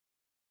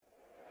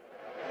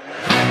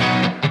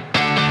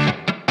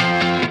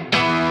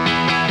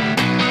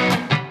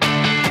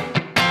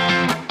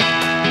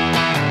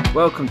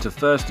Welcome to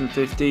First and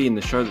 15,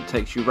 the show that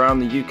takes you around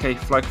the UK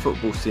flag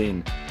football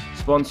scene.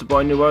 Sponsored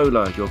by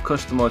Nuola, your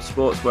customised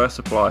sportswear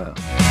supplier.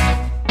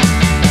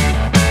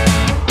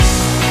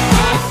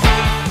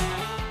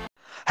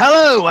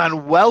 Hello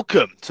and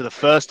welcome to the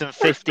First and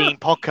 15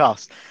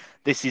 podcast.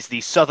 This is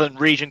the Southern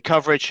Region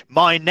coverage.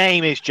 My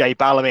name is Jay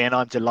Ballamy and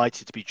I'm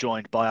delighted to be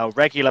joined by our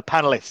regular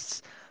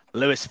panellists,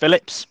 Lewis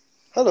Phillips.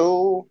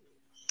 Hello.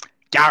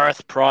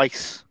 Gareth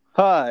Price.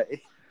 Hi.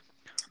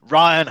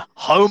 Ryan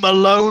Home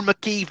Alone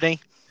McKeveney.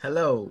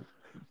 Hello.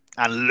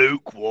 And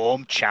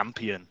Lukewarm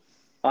Champion.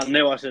 I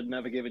knew I should have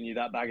never given you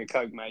that bag of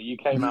Coke, mate. You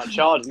came out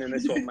charging in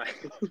this one, mate.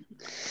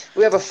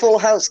 We have a full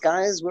house,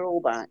 guys. We're all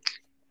back.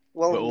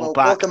 We're all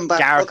back. Welcome back,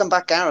 Gareth. Welcome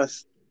back,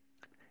 Gareth.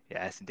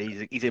 Yes,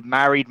 indeed. He's a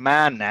married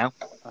man now.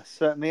 I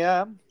certainly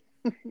am.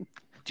 Do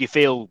you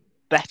feel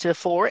better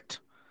for it?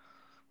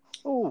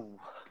 Oh.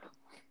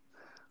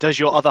 Does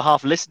your other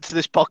half listen to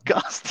this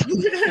podcast?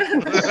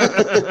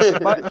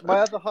 My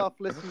other half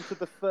listened to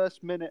the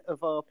first minute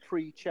of our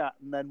pre-chat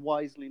and then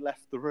wisely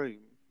left the room.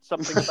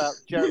 Something about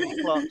Jeremy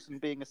Clarkson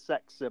being a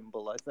sex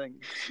symbol, I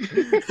think.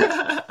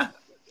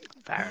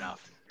 Fair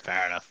enough.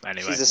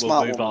 Anyway, She's a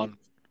smart woman.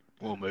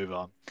 We'll move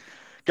on.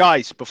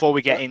 Guys, before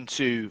we get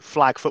into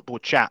flag football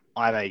chat,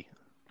 I have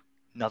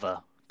another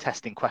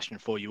testing question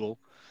for you all.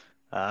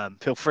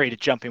 Feel free to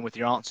jump in with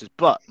your answers,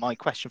 but my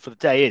question for the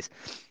day is,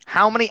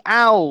 how many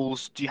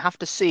owls do you have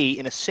to see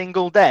in a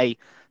single day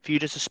for you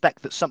to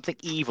suspect that something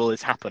evil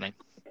is happening?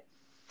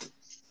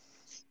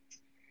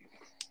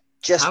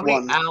 Just How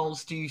one. many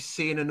owls do you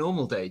see in a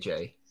normal day,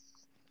 Jay?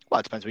 Well,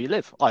 it depends where you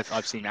live.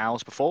 I've seen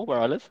owls before where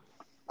I live.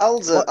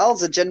 Owls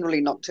are generally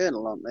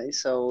nocturnal, aren't they?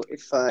 So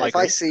if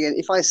I see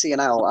an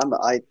owl,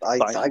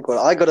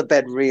 I go to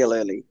bed real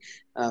early.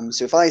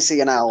 So if I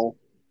see an owl,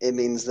 it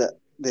means that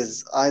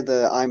there's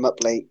either I'm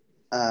up late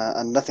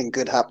and nothing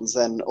good happens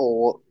then,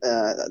 or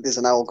there's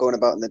an owl going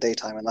about in the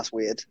daytime and that's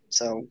weird.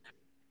 So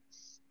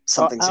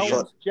something's Are afoot.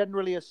 owls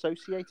generally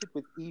associated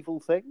with evil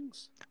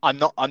things? I'm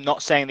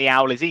not saying the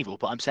owl is evil,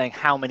 but I'm saying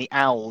how many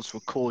owls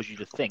will cause you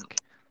to think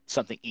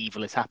something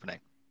evil is happening.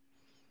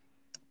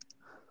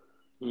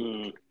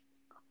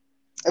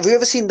 Have you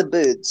ever seen The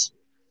Birds?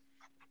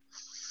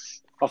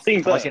 I've seen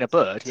Have I birds. seen a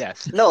bird?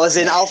 Yes. No, as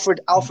in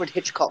Alfred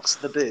Hitchcock's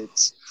The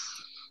Birds.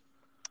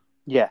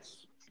 Yes.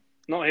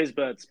 Not his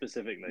birds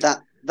specifically.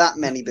 That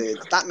many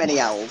birds, that many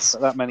owls,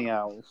 That many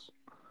owls.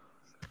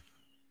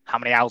 How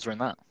many owls are in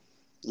that?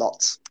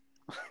 lots.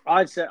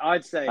 I'd say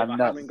if I Enough.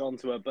 haven't gone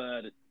to a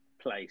bird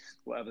place,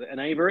 whatever, an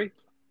aviary.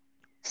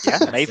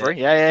 Yeah, an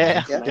aviary.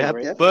 Yeah.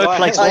 Yeah. Bird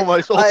place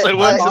almost also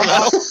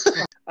works.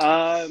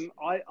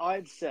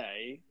 I'd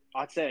say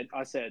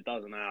a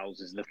dozen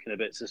owls is looking a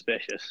bit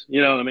suspicious.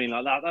 You know what I mean?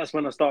 Like that. That's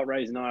when I start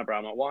raising an eyebrow.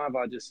 I'm like, why have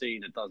I just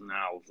seen a dozen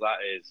owls?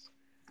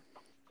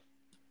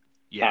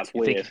 That's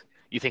weird.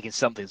 You're thinking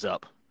something's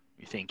up.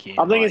 You're thinking.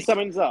 I'm thinking like,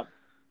 something's up.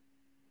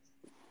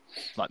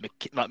 like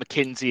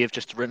McKinsey have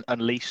just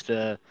unleashed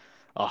a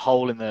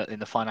hole in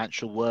the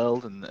financial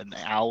world, and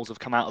owls have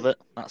come out of it.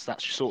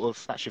 That's your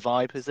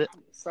vibe, is it?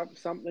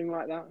 Something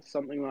like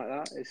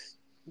that.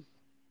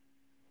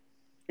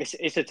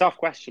 It's a tough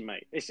question,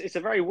 mate. It's a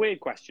very weird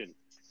question.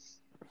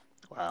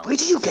 Well, Where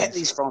do you get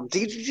these from? Do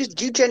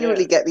you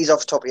genuinely get these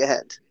off the top of your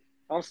head?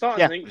 I'm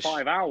starting to think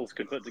 5 owls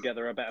could put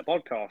together a better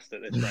podcast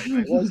at this rate,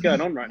 mate. What's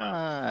going on right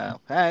now?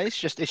 It's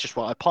just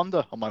what I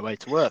ponder on my way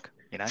to work.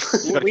 You know,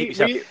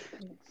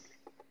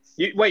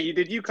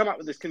 Did you come up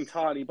with this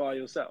entirely by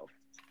yourself?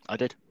 I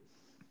did.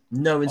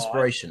 No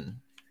inspiration.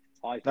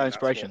 I think No that's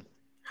inspiration.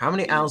 How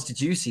many owls did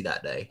you see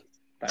that day?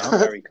 That's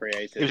very It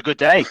creative. was a good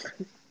day.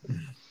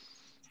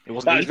 It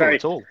wasn't That is evil very-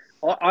 at all.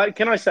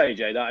 Can I say,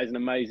 Jay, that is an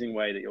amazing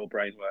way that your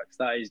brain works.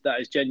 That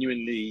is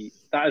genuinely,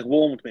 that has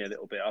warmed me a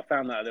little bit. I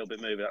found that a little bit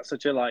moving. That's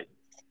such a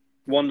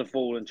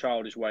wonderful and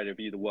childish way to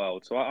view the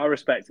world. So I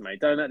respect it, mate.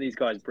 Don't let these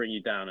guys bring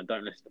you down, and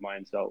don't listen to my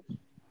insults.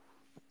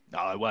 No,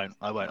 I won't.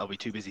 I'll be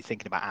too busy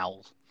thinking about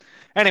owls.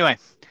 Anyway,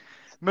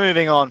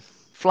 moving on.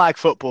 Flag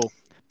football.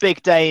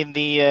 Big day in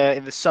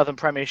the Southern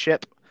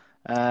Premiership.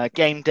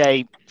 Game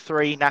day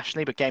 3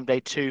 nationally, but game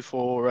day 2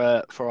 for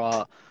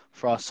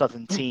our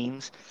Southern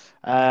teams.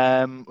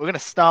 We're going to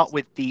start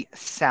with the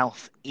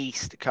South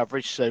East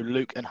coverage. So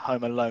Luke and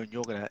Home Alone,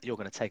 you're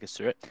gonna take us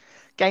through it.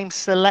 Game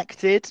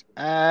selected.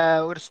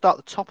 We're going to start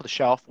at the top of the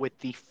shaft with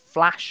the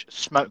Flash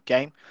Smoke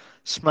game.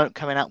 Smoke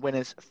coming out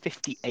winners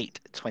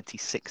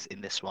 58-26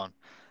 in this one.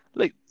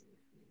 Luke.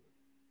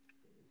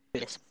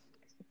 Yes.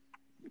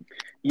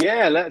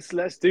 Yeah,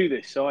 let's do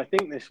this. So I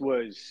think this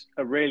was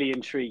a really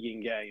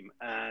intriguing game,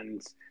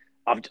 and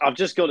I've got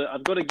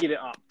to give it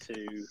up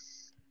to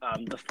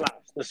the Flash.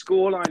 The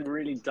scoreline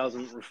really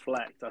doesn't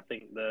reflect, I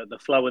think, the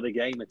flow of the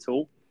game at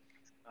all.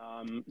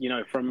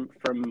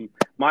 From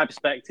my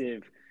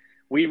perspective,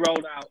 we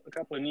rolled out a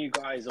couple of new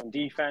guys on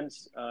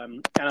defense,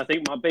 and I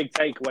think my big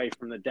takeaway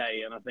from the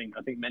day, and I think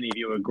many of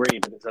you agree,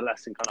 but it's a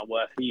lesson kind of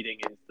worth heeding,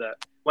 is that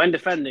when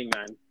defending,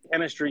 man,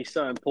 chemistry is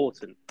so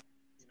important.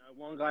 You know,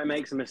 one guy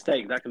makes a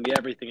mistake, that can be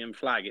everything in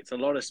flag. It's a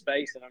lot of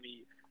space and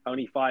only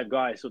only 5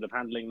 guys sort of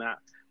handling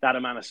that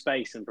amount of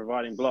space and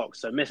providing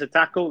blocks. So miss a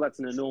tackle, that's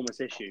an enormous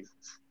issue.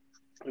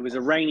 It was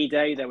a rainy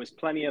day. There was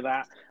plenty of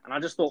that. And I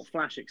just thought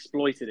Flash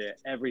exploited it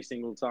every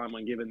single time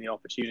when given the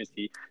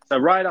opportunity. So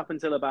right up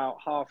until about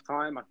half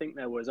time, I think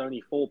there was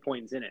only 4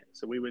 points in it.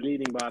 So we were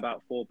leading by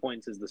about 4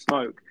 points as the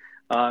smoke.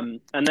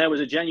 And there was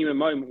a genuine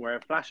moment where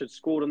if Flash had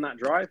scored on that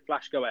drive,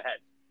 Flash go ahead,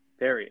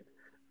 period.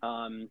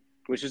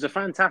 Which was a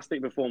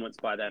fantastic performance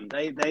by them.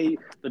 The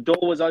door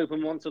was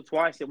open once or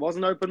twice. It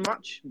wasn't open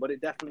much, but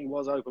it definitely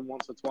was open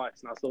once or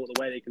twice. And I thought the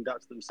way they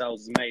conducted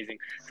themselves is amazing.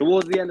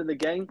 Towards the end of the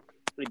game,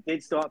 it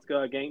did start to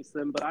go against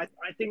them, but I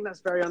think that's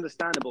very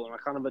understandable, and I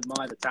kind of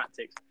admire the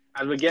tactics.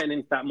 As we're getting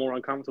into that more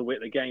uncomfortable bit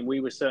of the game, we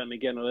were certainly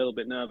getting a little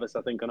bit nervous,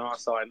 I think, on our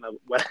side,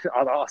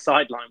 on our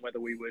sideline, whether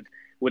we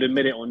would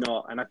admit it or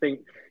not. And I think,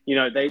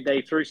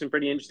 they threw some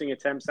pretty interesting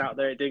attempts out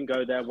there. It didn't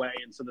go their way,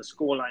 and so the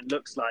scoreline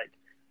looks like,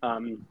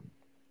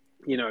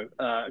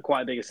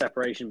 quite a big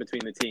separation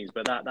between the teams.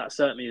 But that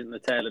certainly isn't the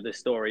tale of this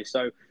story.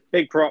 So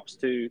big props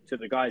to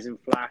the guys in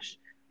Flash.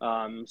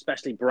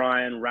 Especially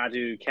Brian,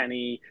 Radu,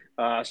 Kenny.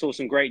 Saw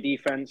some great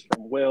defense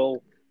from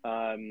Will,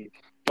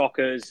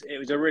 Dockers. It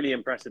was a really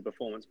impressive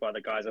performance by the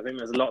guys. I think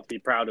there's a lot to be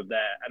proud of there.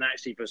 And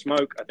actually for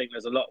Smoke, I think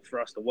there's a lot for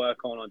us to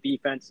work on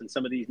defense. And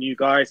some of these new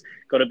guys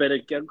got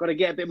to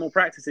get a bit more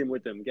practice in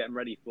with them, getting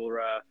ready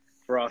for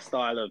our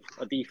style of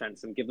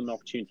defense and give them an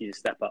opportunity to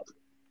step up.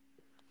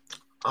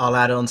 I'll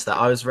add on to that.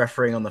 I was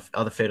refereeing on the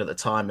other field at the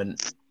time, and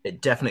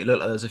it definitely looked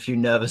like there was a few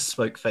nervous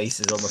Smoke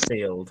faces on the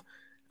field.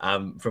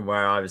 From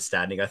where I was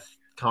standing, I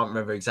can't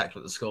remember exactly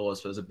what the score was,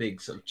 but there was a big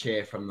sort of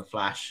cheer from the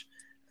Flash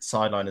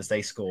sideline as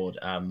they scored.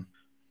 And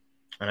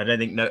I don't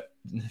think a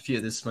few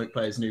of the Smoke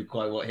players knew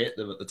quite what hit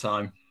them at the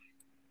time.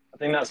 I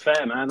think that's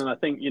fair, man. And I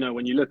think,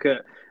 when you look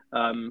at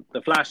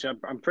the Flash,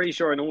 I'm pretty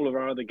sure in all of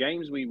our other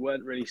games, we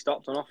weren't really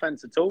stopped on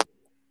offense at all.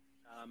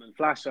 And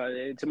Flash,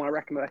 to my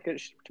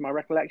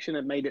recollection,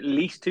 had made at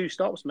least 2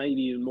 stops,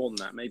 maybe even more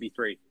than that, maybe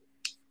 3.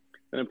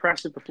 An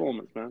impressive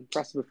performance, man.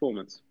 Impressive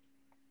performance.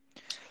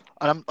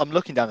 And I'm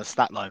looking down the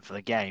stat line for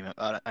the game,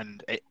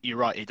 and you're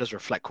right, it does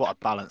reflect quite a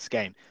balanced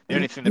game. The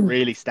only thing that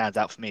really stands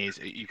out for me is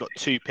you've got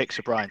 2 picks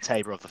for Brian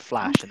Tabor of the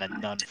Flash, and then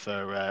none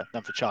for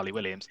Charlie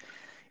Williams.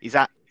 Is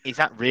that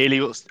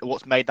really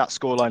what's made that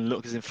scoreline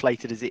look as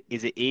inflated as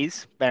it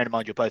is? Bearing in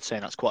mind you're both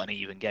saying that's quite an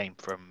even game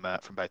from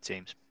both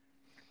teams.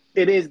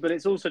 It is, but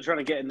it's also trying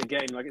to get in the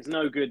game. Like, it's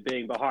no good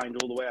being behind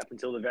all the way up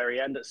until the very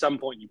end. At some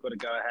point, you've got to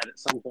go ahead. At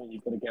some point,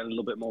 you've got to get a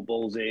little bit more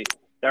ballsy.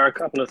 There are a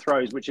couple of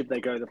throws which, if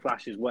they go the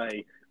Flash's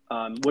way,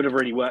 would have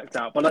really worked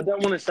out. But I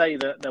don't want to say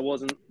that there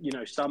wasn't,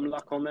 some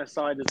luck on their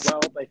side as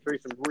well. They threw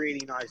some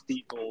really nice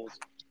deep balls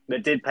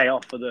that did pay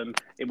off for them.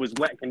 It was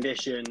wet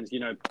conditions.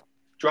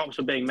 Drops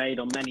were being made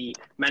on many,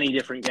 many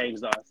different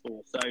games that I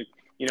saw. So,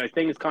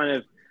 things kind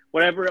of,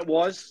 whatever it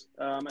was,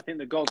 I think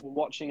the gods were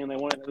watching and they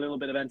wanted a little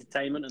bit of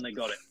entertainment and they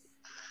got it.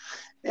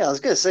 Yeah, I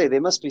was going to say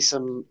there must be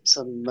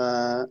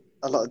a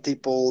lot of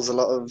deep balls, a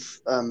lot of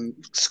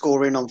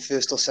scoring on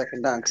first or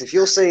second down. Because if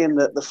you're saying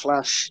that the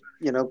Flash,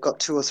 got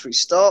 2 or 3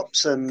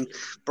 stops and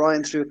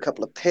Brian threw a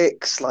couple of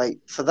picks, like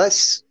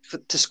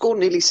to score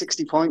nearly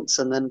 60 points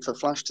and then for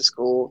Flash to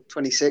score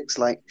 26,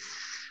 like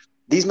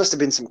these must have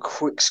been some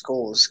quick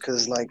scores.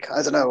 Because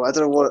I don't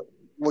know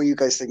what you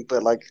guys think,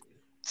 but like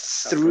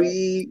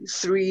three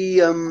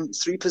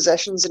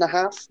possessions and a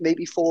half,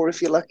 maybe 4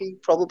 if you're lucky,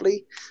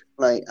 probably.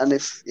 And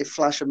if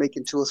Flash are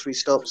making 2 or 3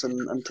 stops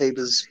and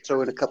Tabor's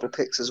throwing a couple of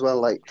picks as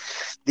well,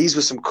 these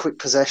were some quick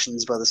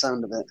possessions by the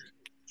sound of it.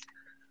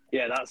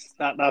 Yeah,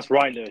 that's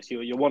right, Lewis.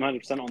 You're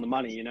 100% on the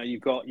money.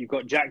 You've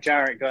got Jack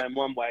Jarrett going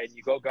one way, and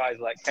you've got guys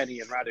like Kenny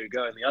and Radu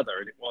going the other.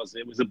 And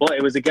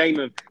it was a game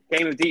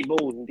of deep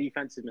balls and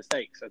defensive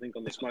mistakes, I think,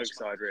 on the Smoke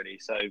side, really.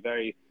 So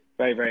very,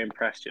 very, very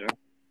impressed.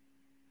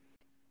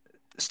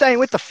 Staying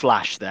with the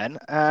Flash, then,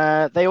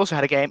 they also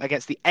had a game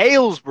against the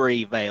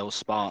Aylesbury Vale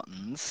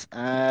Spartans.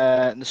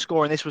 And the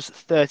score in this was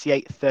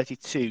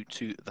 38-32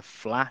 to the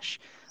Flash.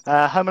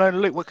 Home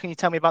Alone Luke, what can you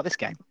tell me about this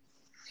game?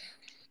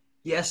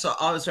 Yes, so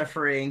I was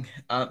refereeing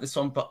this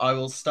one, but I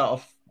will start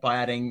off by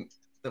adding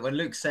that when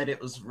Luke said it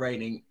was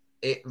raining,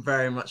 it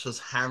very much was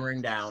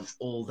hammering down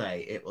all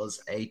day. It was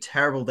a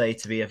terrible day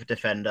to be a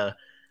defender,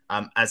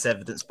 as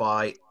evidenced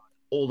by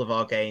all of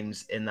our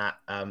games in that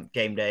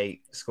game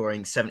day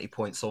scoring 70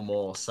 points or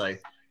more. So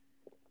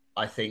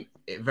I think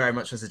it very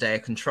much was a day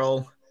of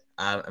control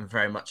and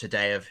very much a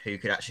day of who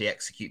could actually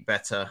execute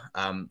better,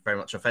 very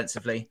much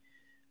offensively.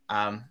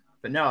 But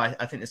no,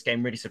 I think this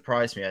game really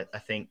surprised me. I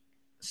think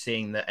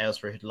seeing that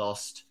Aylesbury had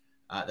lost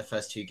the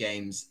first 2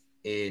 games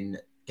in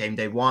game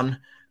day 1,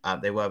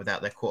 they were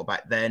without their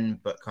quarterback then,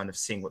 but kind of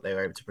seeing what they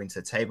were able to bring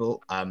to the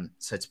table.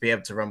 So to be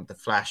able to run with the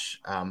Flash,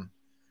 I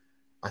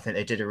think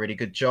they did a really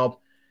good job.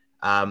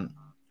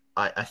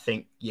 I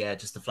think,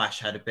 just the Flash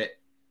had a bit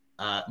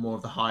more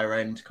of the higher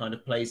end kind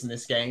of plays in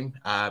this game.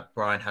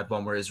 Brian had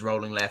one where he was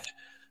rolling left,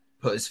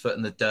 put his foot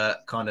in the dirt,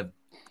 kind of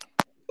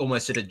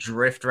almost did a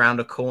drift around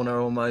a corner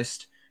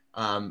almost,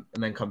 and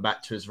then come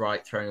back to his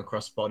right, throwing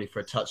across body for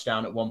a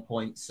touchdown at one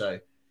point. So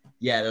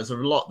yeah, there's a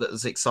lot that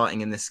was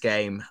exciting in this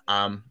game.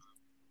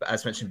 But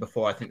as mentioned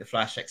before, I think the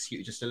Flash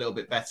executed just a little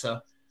bit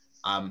better,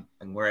 and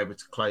were able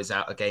to close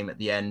out a game at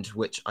the end,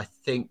 which I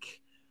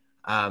think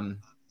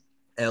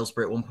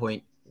Aylesbury at one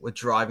point were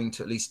driving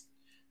to at least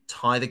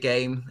tie the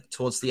game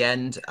towards the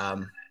end.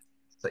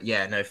 But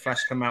yeah, no,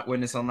 Flash come out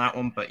winners on that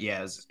one. But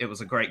yeah, it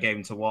was a great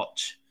game to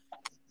watch.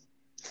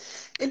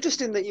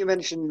 Interesting that you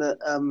mentioned that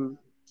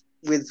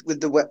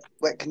with the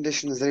wet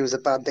conditions, that it was a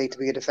bad day to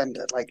be a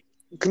defender. Like,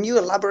 can you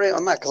elaborate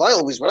on that?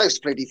 Because when I used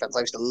to play defense, I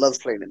used to love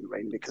playing in the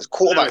rain because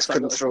quarterbacks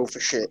couldn't throw for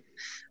shit,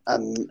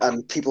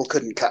 and people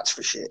couldn't catch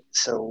for shit.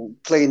 So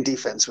playing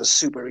defense was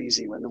super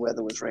easy when the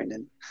weather was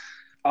raining.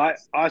 I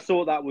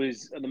thought that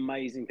was an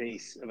amazing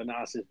piece of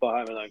analysis by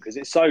Home Alone because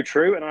it's so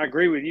true, and I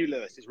agree with you,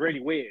 Lewis. It's really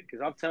weird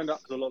because I've turned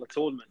up to a lot of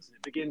tournaments and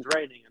it begins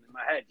raining, and in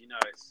my head,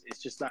 it's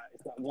just that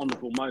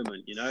wonderful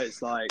moment.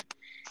 It's like,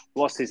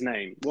 what's his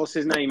name? What's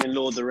his name in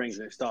Lord of the Rings?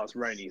 And it starts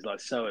raining. He's like,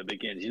 so it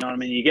begins. You know what I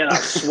mean? You get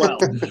that swell.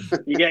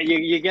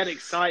 you get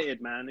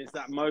excited, man. It's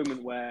that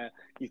moment where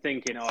you're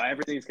thinking, oh,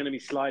 everything's going to be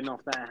sliding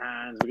off their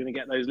hands. We're going to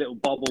get those little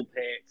bobble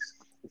picks.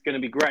 It's going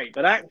to be great.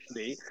 But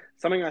actually,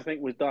 something I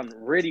think was done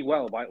really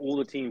well by all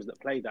the teams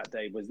that played that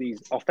day was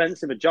these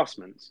offensive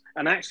adjustments.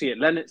 And actually, it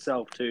lent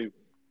itself to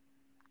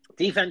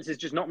defenses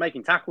just not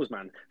making tackles,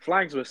 man.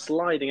 Flags were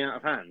sliding out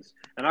of hands.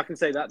 And I can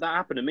say that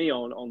happened to me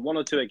on one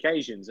or two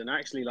occasions. And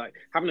actually, like,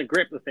 having to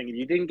grip the thing, if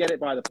you didn't get it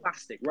by the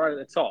plastic right at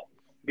the top,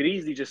 you could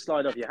easily just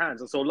slide off your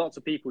hands. I saw lots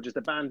of people just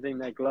abandoning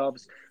their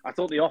gloves. I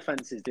thought the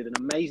offenses did an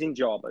amazing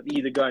job of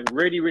either going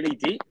really, really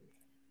deep,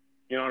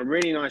 a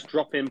really nice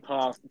drop-in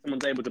pass that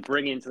someone's able to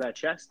bring into their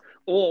chest,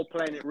 or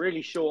playing it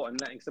really short and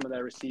letting some of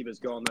their receivers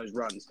go on those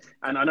runs.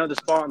 And I know the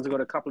Spartans have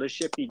got a couple of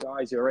shifty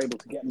guys who are able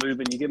to get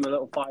moving. You give them a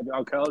little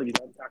 5-yard curl. If you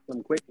don't tackle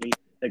them quickly,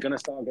 they're going to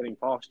start getting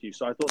past you.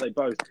 So I thought they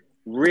both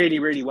really,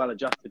 really well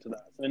adjusted to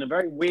that. So in a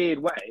very weird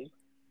way,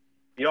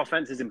 the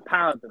offenses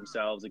empowered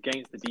themselves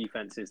against the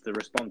defenses to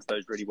respond to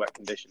those really wet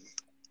conditions.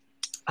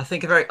 I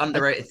think a very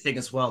underrated thing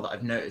as well that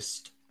I've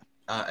noticed,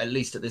 at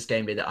least at this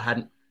game day, that I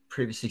hadn't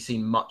previously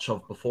seen much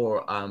of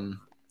before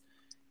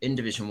in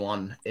Division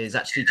 1 is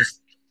actually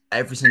just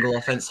every single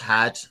offense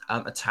had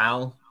a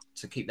towel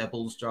to keep their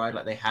balls dry.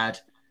 Like they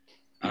had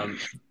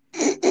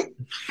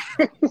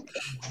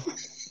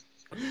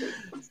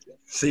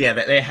so yeah,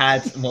 they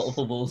had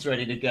multiple balls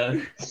ready to go.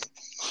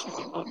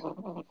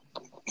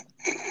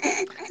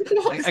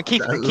 And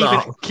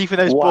keeping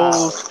those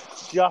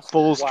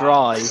balls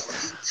dry.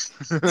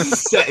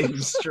 Setting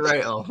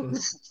straight on.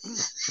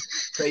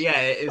 But yeah,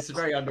 it's a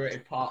very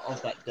underrated part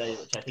of that day,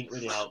 which I think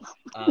really helped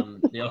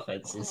the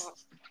offenses.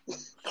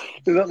 Is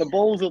that the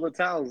balls or the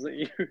towels that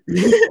you?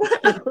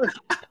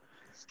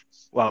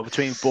 Well,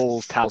 between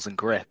balls, towels, and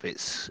grip,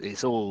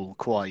 it's all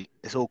quite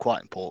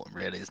important,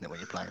 really, isn't it, when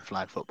you're playing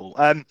flag football?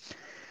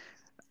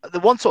 The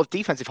one sort of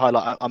defensive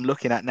highlight I'm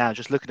looking at now,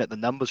 just looking at the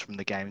numbers from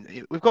the game,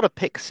 we've got a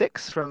pick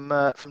 6 from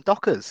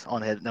Dockers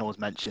on here that no one's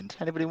mentioned.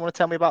 Anybody want to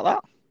tell me about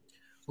that?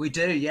 We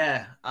do,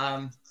 yeah.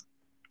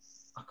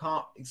 I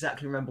can't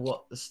exactly remember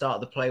what the start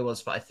of the play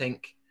was, but I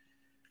think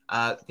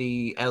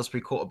the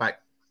Aylesbury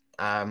quarterback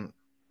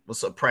was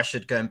sort of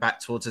pressured going back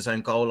towards his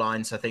own goal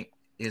line. So I think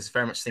he was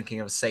very much thinking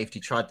of a safety,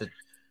 tried to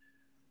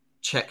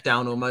check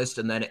down almost,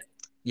 and then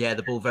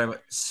the ball very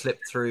much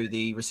slipped through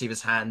the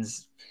receiver's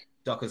hands.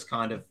 Dockers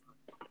kind of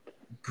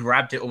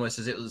grabbed it almost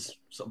as it was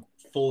sort of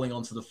falling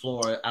onto the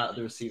floor out of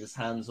the receiver's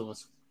hands,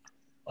 almost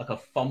like a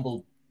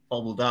fumble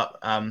bobbled up,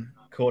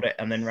 caught it,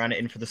 and then ran it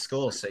in for the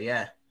score. So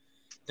yeah.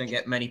 Don't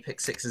get many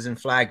pick sixes in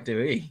flag, do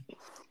we?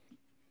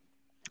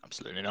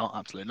 Absolutely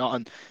not.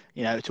 And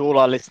to all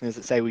our listeners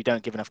that say we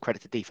don't give enough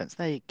credit to defense,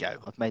 there you go.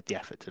 I've made the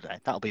effort today.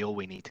 That'll be all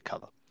we need to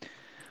cover.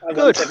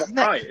 Good.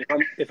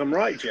 If I'm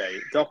right, Jay,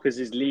 Dockers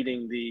is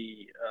leading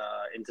the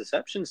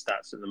interception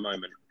stats at the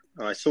moment.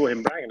 I saw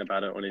him bragging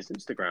about it on his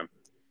Instagram.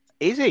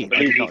 Is he? I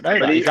did not know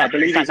that. I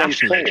believe he's on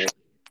 4.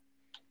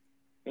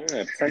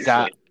 Yeah,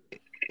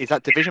 is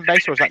that division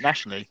based or is that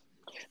nationally?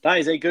 That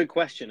is a good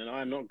question, and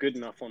I am not good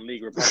enough on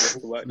League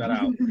Republic to work that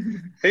out.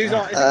 Who's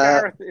on? Is it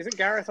Gareth? Is it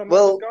Gareth on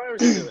this guy, or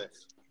is it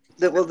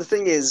Lewis? The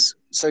thing is,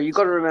 so you've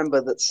got to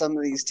remember that some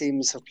of these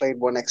teams have played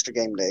one extra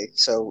game day.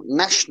 So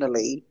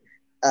nationally,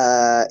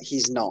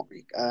 he's not.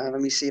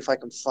 Let me see if I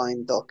can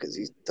find Dockers.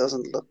 He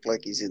doesn't look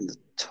like he's in the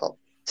top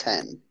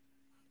 10.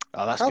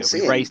 Oh, that's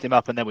good. We've raised him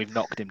up and then we've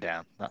knocked him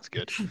down. That's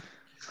good.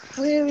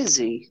 Where is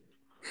he?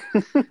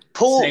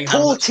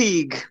 Paul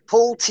Teague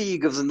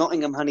of the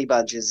Nottingham Honey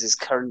Badgers is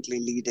currently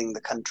leading the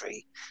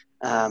country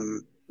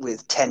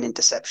with 10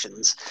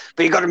 interceptions.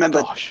 But you've got to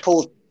remember,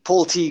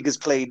 Paul Teague has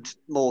played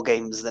more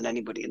games than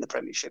anybody in the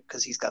Premiership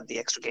because he's got the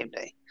extra game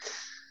day.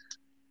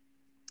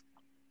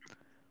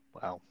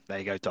 Well, there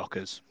you go,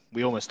 Dockers.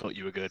 We almost thought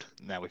you were good.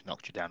 Now we've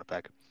knocked you down a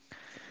peg.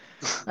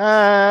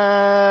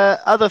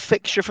 Other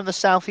fixture from the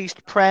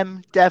Southeast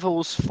Prem,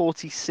 Devils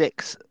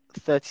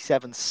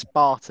 46-37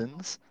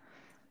 Spartans.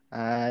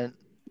 Home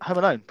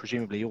Alone,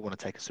 presumably you'll want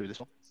to take us through this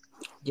one.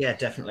 Yeah,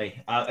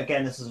 definitely.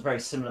 Again, this is a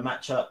very similar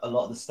matchup. A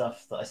lot of the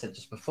stuff that I said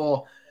just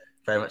before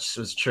very much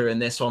was true in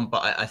this one,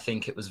 but I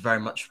think it was very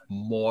much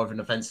more of an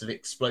offensive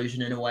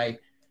explosion in a way.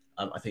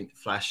 I think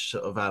Flash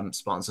sort of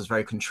Spartans was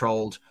very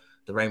controlled.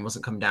 The rain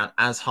wasn't coming down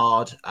as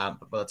hard,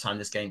 but by the time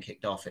this game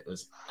kicked off, it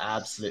was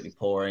absolutely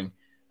pouring.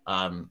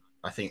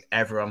 I think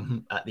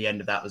everyone at the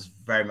end of that was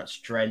very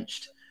much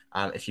drenched.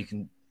 If you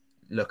can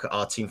look at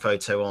our team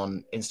photo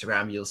on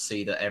Instagram, you'll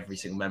see that every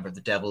single member of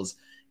the Devils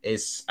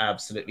is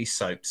absolutely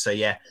soaked. So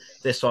yeah,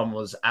 this one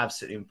was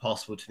absolutely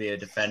impossible to be a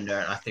defender.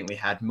 And I think we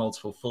had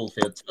multiple full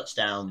field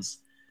touchdowns,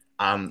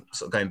 sort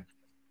of going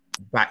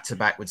back to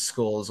back with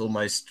scores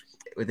almost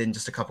within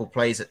just a couple of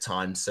plays at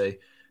times. So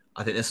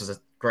I think this was a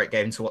great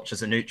game to watch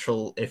as a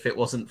neutral if it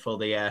wasn't for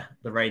the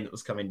rain that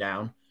was coming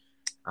down.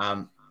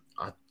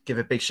 I'd give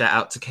a big shout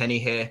out to Kenny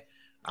here.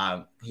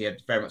 He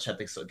had very much had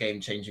this sort of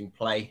game-changing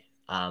play.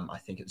 I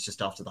think it was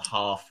just after the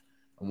half,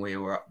 and we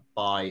were up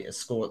by a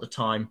score at the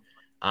time.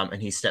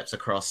 And he steps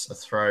across a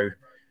throw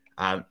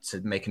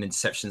to make an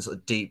interception sort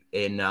of deep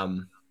in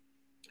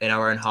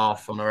our own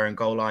half on our own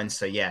goal line.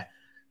 So yeah,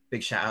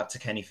 big shout out to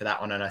Kenny for that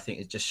one. And I think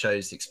it just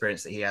shows the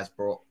experience that he has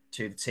brought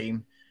to the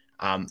team.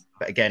 But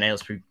again,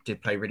 Aylesbury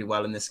did play really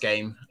well in this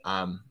game.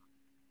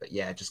 But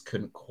yeah, just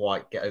couldn't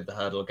quite get over the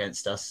hurdle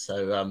against us.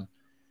 So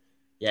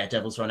yeah,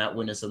 Devils run out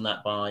winners on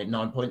that by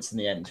 9 points in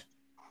the end.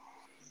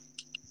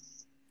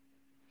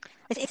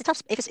 It's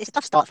a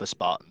tough start for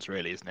Spartans,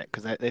 really, isn't it?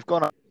 Because they've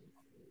gone up.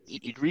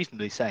 You'd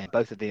reasonably say in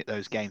both of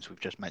those games we've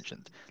just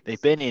mentioned,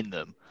 they've been in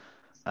them.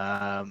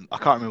 I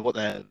can't remember what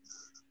they're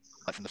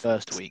like from the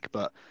first week,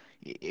 but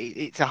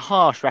it's a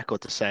harsh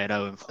record to say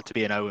to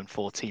be an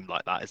 0-4 team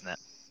like that, isn't it?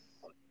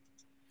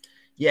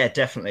 Yeah,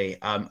 definitely.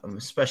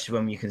 Especially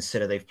when you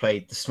consider they've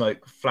played the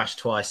Smoke Flash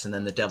twice and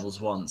then the Devils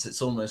once.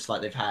 It's almost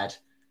like they've had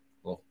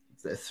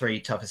the three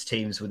toughest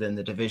teams within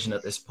the division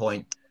at this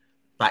point,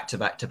 back to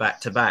back to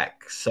back to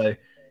back. So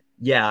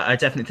yeah, I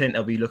definitely think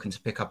they'll be looking to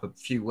pick up a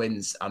few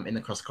wins in the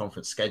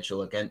cross-conference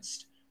schedule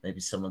against maybe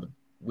some of the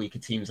weaker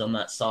teams on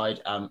that side.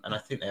 And I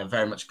think they are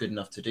very much good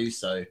enough to do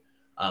so.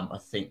 I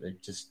think they're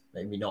just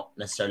maybe not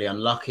necessarily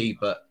unlucky,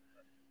 but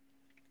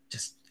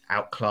just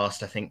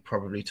outclassed, I think,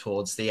 probably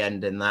towards the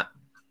end in that.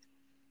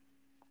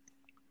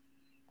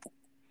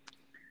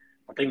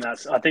 I think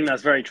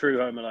that's very true,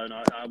 Home Alone.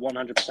 I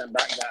 100%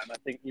 back that, and I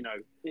think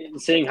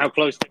seeing how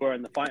close they were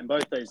in the fight in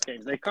both those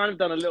games, they've kind of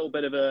done a little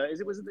bit of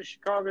was it the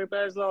Chicago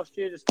Bears last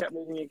year? Just kept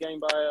losing a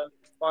game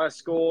by a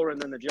score,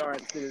 and then the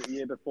Giants did it the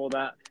year before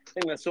that. I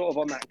think they're sort of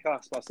on that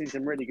cusp. I've seen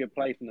some really good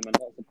play from them, and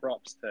lots of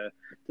props to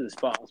the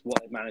Spartans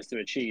what they've managed to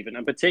achieve, and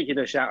in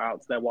particular shout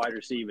out to their wide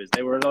receivers.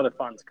 They were a lot of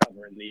fun to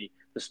cover in the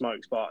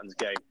Smoke Spartans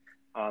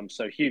game.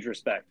 So huge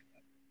respect.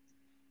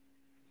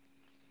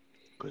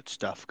 Good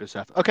stuff.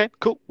 Okay,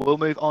 cool. We'll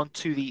move on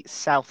to the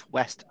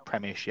Southwest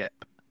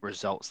Premiership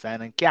results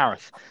then. And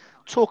Gareth,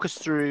 talk us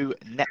through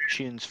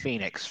Neptune's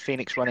Phoenix.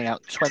 Phoenix running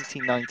out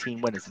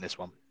 2019 winners in this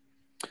one.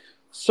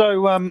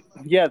 So,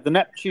 the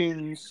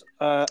Neptunes,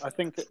 I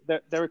think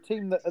they're a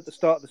team that at the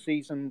start of the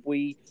season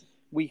we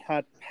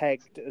had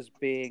pegged as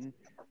being,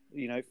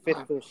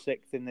 fifth or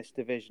sixth in this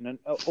division. And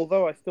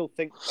although I still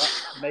think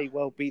that may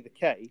well be the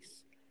case,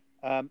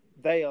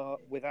 they are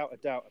without a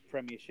doubt a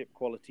Premiership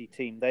quality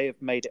team. They have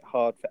made it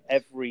hard for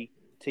every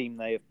team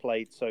they have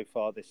played so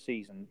far this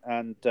season.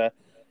 And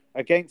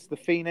against the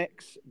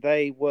Phoenix,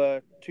 they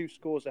were 2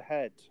 scores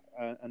ahead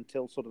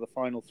until sort of the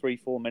final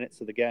 3-4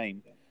 minutes of the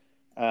game.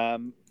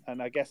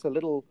 And I guess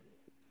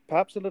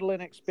perhaps a little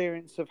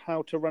inexperience of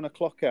how to run a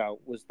clock out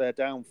was their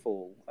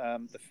downfall.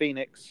 The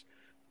Phoenix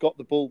got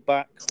the ball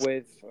back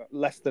with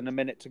less than a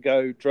minute to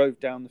go, drove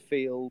down the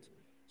field,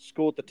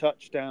 scored the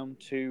touchdown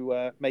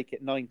to make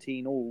it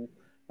 19-all.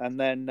 And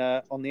then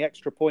on the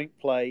extra point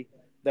play,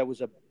 there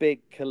was a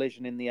big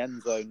collision in the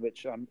end zone,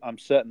 which I'm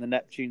certain the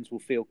Neptunes will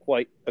feel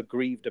quite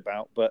aggrieved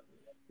about. But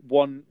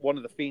one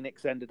of the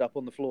Phoenix ended up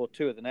on the floor,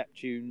 2 of the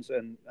Neptunes,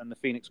 and the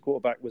Phoenix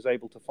quarterback was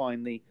able to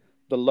find the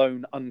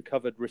lone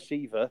uncovered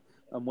receiver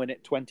and win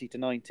it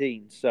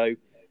 20-19. So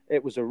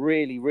it was a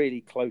really,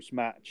 really close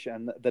match,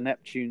 and the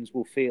Neptunes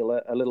will feel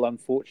a little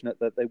unfortunate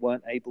that they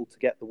weren't able to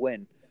get the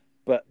win.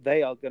 But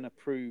they are going to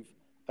prove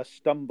a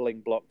stumbling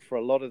block for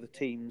a lot of the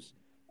teams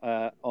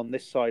on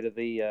this side of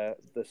the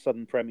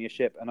Southern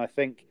Premiership. And I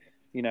think,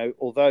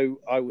 although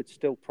I would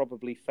still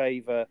probably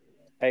favour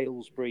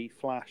Aylesbury,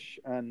 Flash,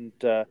 and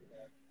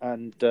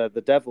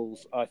the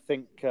Devils, I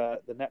think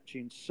the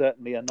Neptunes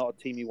certainly are not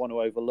a team you want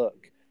to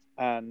overlook.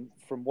 And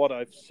from what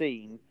I've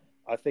seen,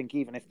 I think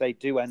even if they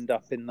do end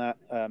up in that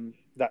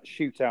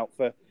shootout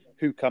for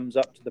who comes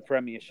up to the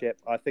Premiership,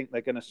 I think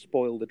they're going to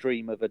spoil the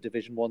dream of a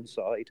Division 1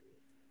 side.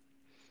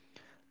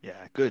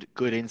 Yeah,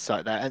 good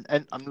insight there.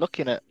 And I'm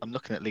looking at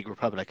League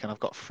Republic, and I've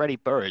got Freddie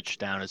Burridge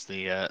down as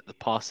the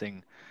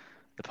passing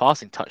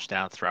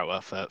touchdown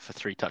thrower for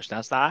 3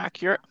 touchdowns. Is that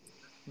accurate?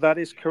 That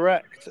is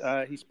correct.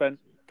 He spent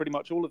pretty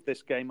much all of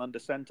this game under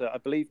centre. I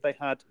believe they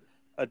had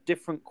a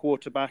different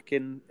quarterback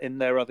in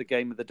their other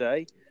game of the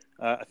day.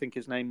 I think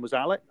his name was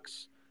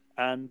Alex.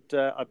 And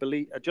I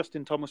believe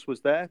Justin Thomas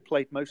was there,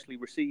 played mostly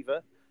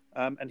receiver.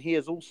 And he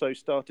has also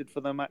started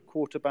for them at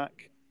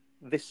quarterback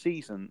this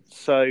season.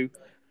 So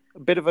a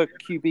bit of a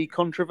QB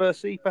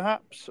controversy,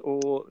 perhaps,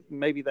 or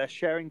maybe they're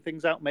sharing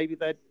things out. Maybe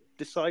they're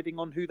deciding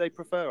on who they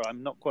prefer.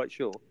 I'm not quite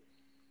sure.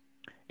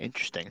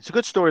 Interesting. It's a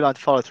good storyline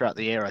to follow throughout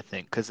the year, I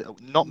think, because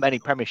not many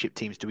Premiership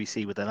teams do we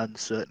see with an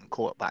uncertain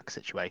quarterback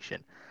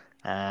situation.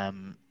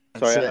 Sorry,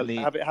 certainly...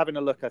 having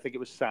a look, I think it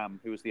was Sam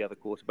who was the other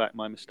quarterback.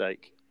 My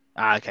mistake.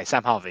 Okay,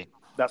 Sam Harvey.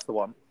 That's the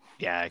one.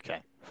 Yeah.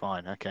 Okay.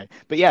 Fine. Okay.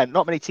 But yeah,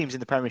 not many teams in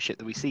the Premiership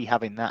that we see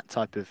having that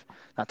type of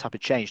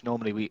change.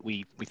 Normally,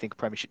 we think of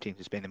Premiership teams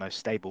as being the most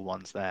stable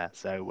ones there.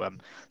 So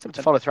something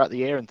to follow throughout the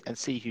year and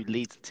see who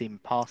leads the team in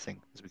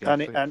passing as we go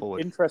forward.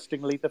 And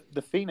interestingly,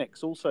 the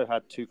Phoenix also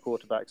had two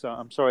quarterbacks.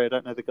 I'm sorry, I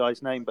don't know the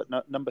guy's name, but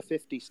number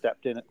 50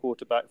 stepped in at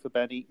quarterback for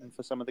Ben Eaton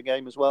for some of the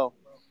game as well.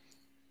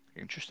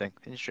 Interesting.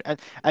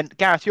 And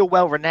Gareth, you're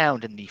well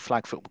renowned in the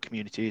flag football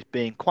community as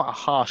being quite a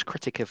harsh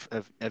critic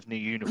of new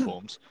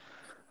uniforms.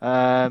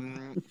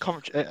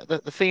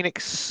 The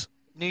Phoenix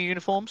new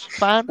uniforms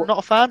fan? Not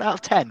a fan? Out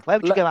of 10? Where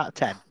would you go out of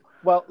 10?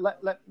 Well,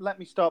 let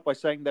me start by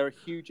saying they're a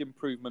huge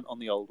improvement on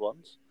the old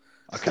ones.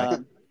 Okay.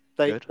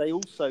 They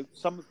also,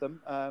 some of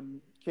them,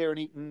 Kieran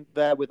Eaton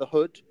there with a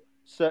hood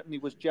certainly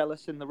was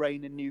jealous in the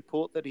rain in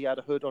Newport that he had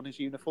a hood on his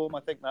uniform.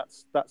 I think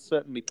that's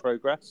certainly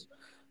progress.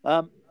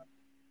 I'm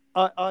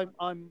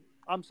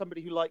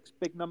somebody who likes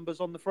big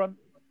numbers on the front.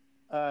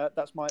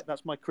 That's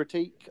my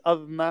critique.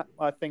 Other than that,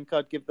 I think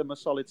I'd give them a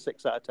solid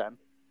 6 out of 10.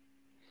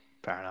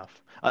 Fair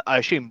enough. I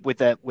assume with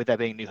there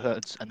being new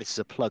hoods, and this is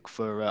a plug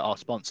for our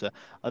sponsor,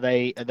 are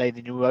they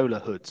the new Ola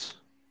hoods?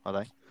 Are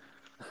they?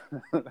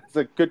 That's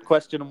a good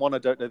question and one I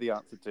don't know the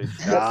answer to.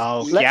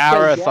 Oh,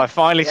 Gareth, I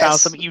finally found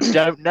something you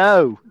don't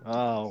know.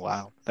 Oh,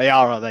 wow. They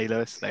are they,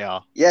 Lewis? They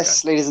are.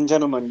 Yes, okay. Ladies and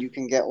gentlemen, you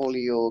can get all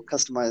your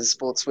customized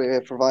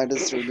sportswear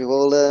providers through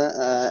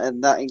Nuola,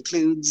 and that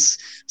includes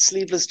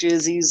sleeveless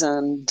jerseys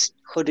and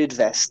hooded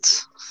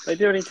vests. They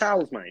do any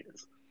towels, mate?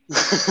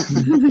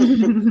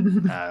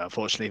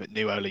 Unfortunately, with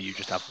Nuola, you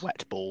just have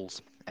wet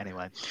balls.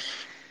 Anyway.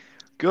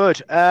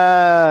 Good.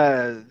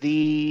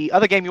 The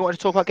other game you wanted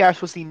to talk about,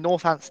 Gareth, was the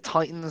Northants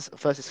Titans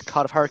versus the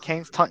Cardiff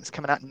Hurricanes. Titans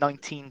coming out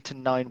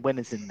 19-9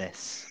 winners in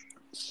this.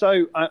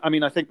 So, I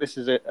mean, I think this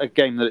is a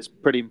game that it's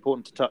pretty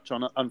important to touch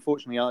on.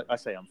 Unfortunately,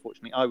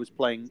 I was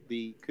playing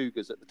the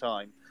Cougars at the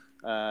time,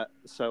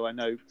 so I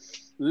know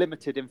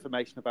limited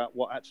information about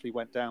what actually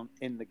went down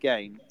in the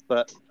game.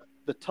 But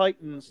the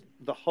Titans,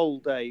 the whole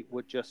day,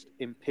 were just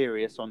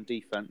imperious on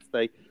defense.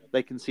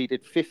 They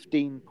conceded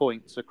 15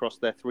 points across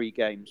their 3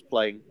 games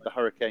playing the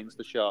Hurricanes,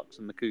 the Sharks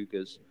and the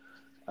Cougars,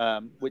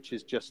 which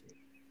is just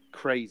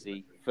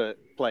crazy for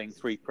playing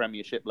 3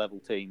 Premiership level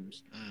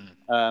teams.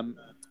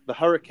 The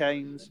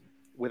Hurricanes,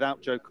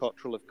 without Joe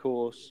Cottrell, of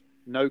course,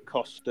 no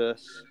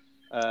Costas.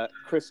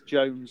 Chris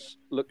Jones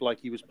looked like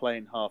he was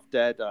playing half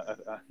dead. I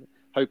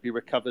hope he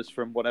recovers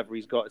from whatever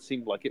he's got. It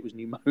seemed like it was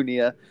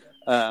pneumonia.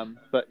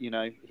 But,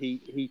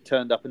 he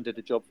turned up and did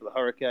a job for the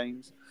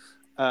Hurricanes.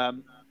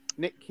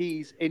 Nick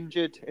Keys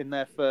injured in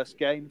their first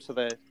game, so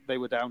they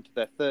were down to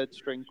their 3rd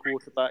string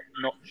quarterback.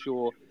 Not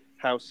sure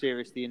how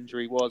serious the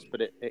injury was,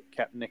 but it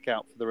kept Nick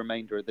out for the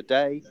remainder of the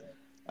day.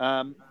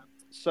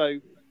 So,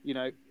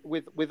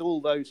 with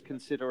all those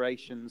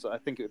considerations, I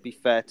think it would be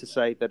fair to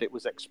say that it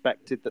was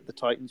expected that the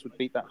Titans would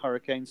beat that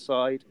Hurricanes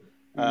side.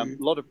 A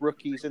lot of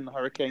rookies in the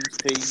Hurricanes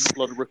team, a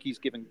lot of rookies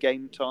given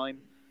game time.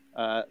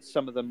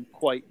 Some of them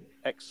quite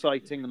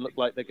exciting and look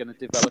like they're going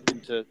to develop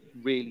into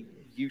really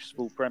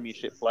useful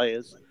Premiership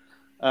players.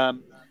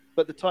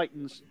 But the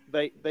Titans,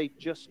 they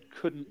just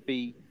couldn't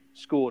be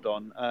scored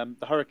on.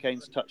 The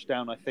Hurricanes'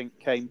 touchdown, I think,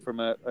 came from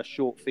a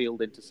short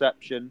field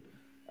interception.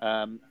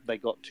 They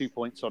got 2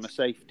 points on a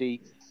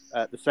safety.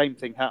 The same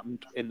thing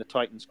happened in the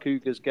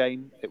Titans-Cougars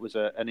game. It was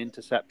an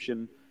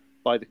interception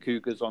by the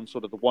Cougars on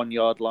sort of the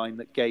 1-yard line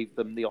that gave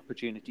them the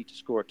opportunity to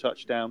score a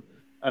touchdown.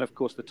 And, of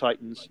course, the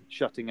Titans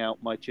shutting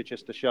out my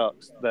Chichester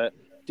Sharks. Their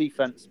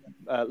defense,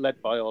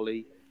 led by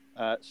Ollie,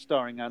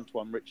 starring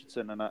Antoine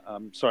Richardson. And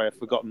I'm sorry, I've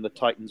forgotten the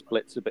Titans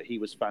blitzer, but he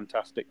was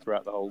fantastic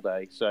throughout the whole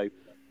day. So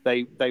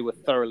they were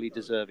thoroughly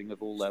deserving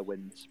of all their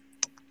wins.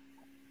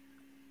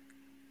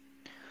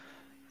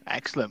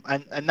 Excellent,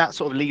 and that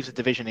sort of leaves the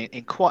division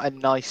in quite a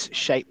nice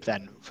shape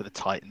then for the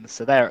Titans.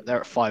 So they're at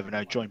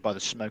 5-0, joined by the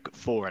Smoke at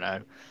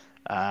 4-0.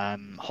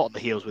 Hot on the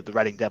heels with the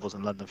Reading Devils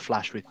and London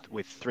Flash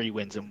with 3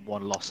 wins and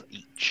 1 loss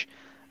each.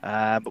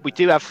 But we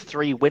do have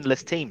 3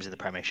 winless teams in the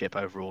Premiership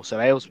overall. So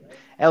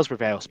Aylesbury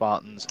Vale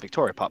Spartans,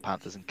 Victoria Park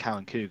Panthers, and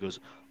Cowan Cougars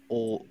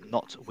all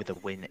not with a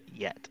win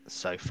yet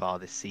so far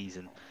this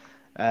season.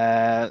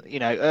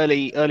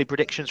 Early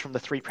predictions from the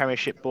 3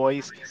 Premiership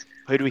boys.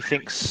 Who do we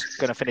think's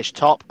going to finish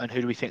top, and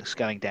who do we think's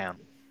going down,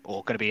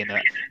 or going to be in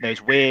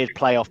those weird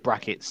playoff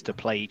brackets to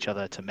play each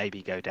other to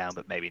maybe go down,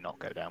 but maybe not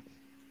go down?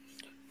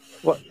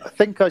 Well, I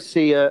think I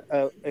see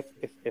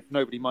if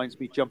nobody minds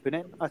me jumping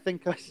in, I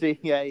think I see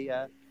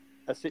a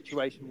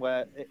situation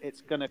where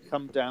it's going to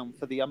come down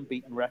for the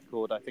unbeaten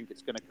record. I think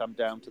it's going to come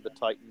down to the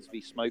Titans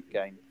v Smoke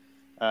game.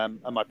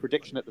 And my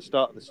prediction at the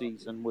start of the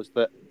season was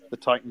that the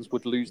Titans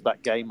would lose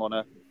that game on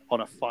a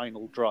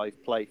final drive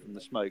play from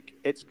the Smoke.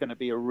 It's going to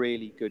be a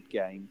really good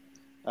game.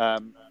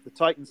 The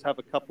Titans have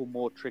a couple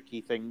more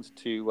tricky things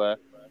to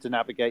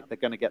navigate. They're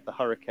going to get the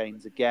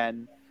Hurricanes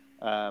again.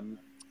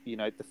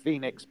 The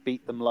Phoenix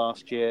beat them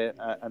last year,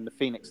 and the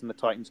Phoenix and the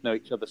Titans know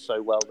each other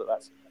so well that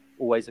that's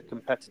always a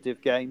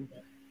competitive game.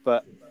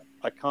 But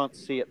I can't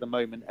see at the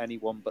moment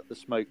anyone but the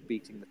Smoke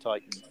beating the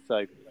Titans.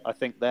 So I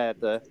think they're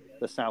the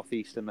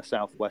Southeast and the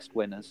Southwest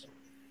winners.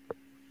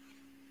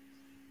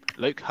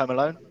 Luke, Home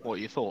Alone, what are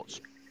your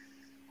thoughts?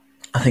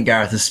 I think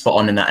Gareth is spot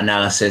on in that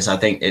analysis. I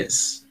think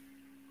it's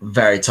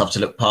very tough to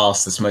look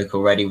past the Smoke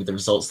already with the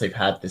results they've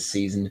had this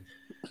season.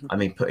 I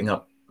mean, putting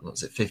up,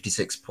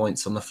 56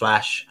 points on the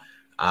Flash,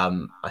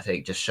 I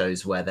think just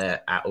shows where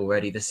they're at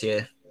already this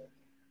year.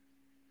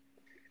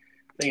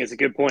 I think it's a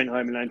good point,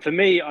 Home Alone. For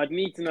me, I'd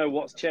need to know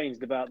what's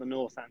changed about the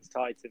Northants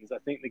Titans. I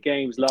think the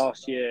games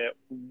last year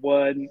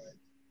weren't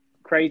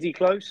crazy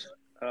close,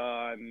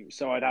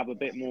 so I'd have a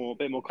bit more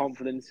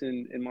confidence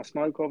in my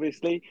Smoke,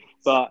 obviously.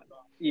 But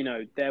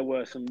there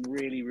were some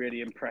really, really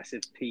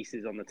impressive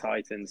pieces on the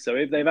Titans. So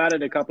if they've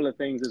added a couple of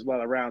things as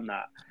well around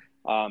that,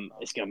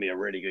 it's going to be a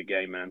really good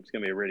game, man. It's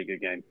going to be a really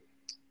good game.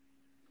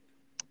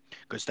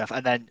 Good stuff.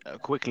 And then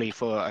quickly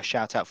for a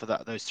shout out for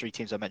those three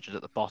teams I mentioned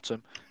at the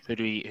bottom, who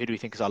do we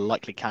think is our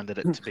likely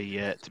candidate to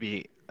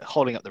be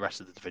holding up the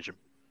rest of the division?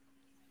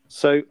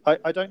 So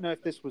I don't know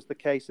if this was the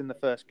case in the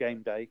first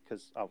game day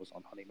because I was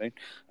on honeymoon,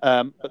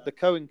 but the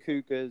Cohen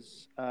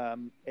Cougars,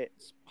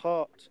 it's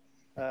part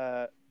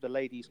the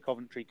ladies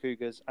Coventry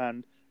Cougars,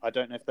 and I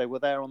don't know if they were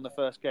there on the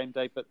first game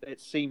day, but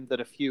it seemed that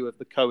a few of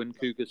the Cohen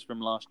Cougars from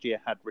last year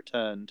had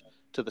returned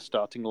to the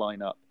starting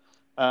lineup.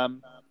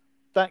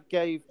 That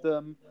gave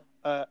them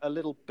a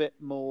little bit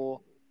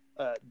more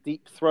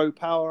deep throw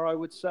power, I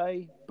would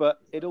say, but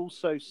it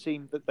also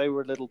seemed that they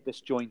were a little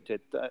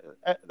disjointed.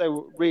 They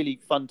were really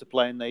fun to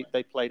play, and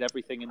they played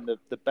everything in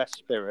the best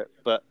spirit,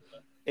 but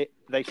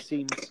they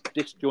seemed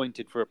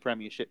disjointed for a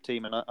Premiership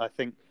team, and I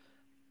think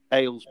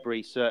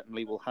Aylesbury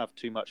certainly will have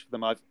too much for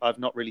them. I've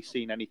not really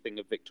seen anything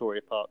of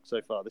Victoria Park so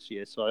far this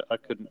year, so I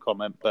couldn't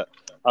comment, but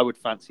I would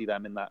fancy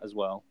them in that as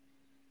well.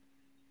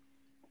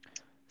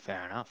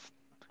 Fair enough.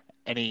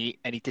 Any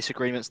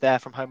disagreements there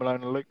from Home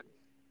Alone and Luke?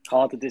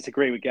 Hard to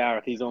disagree with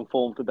Gareth. He's on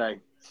form today.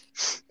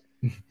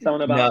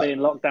 Something about being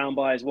locked down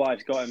by his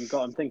wife's got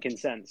him thinking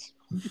sense.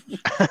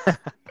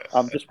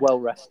 I'm just well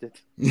rested.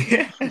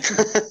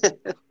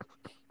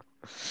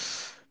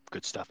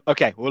 Good stuff.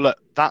 Okay, well look,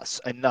 that's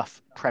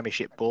enough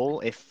Premiership ball.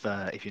 If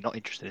you're not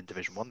interested in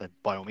Division 1, then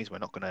by all means we're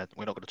not gonna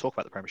talk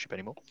about the Premiership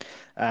anymore.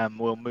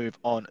 We'll move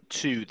on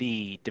to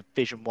the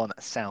Division 1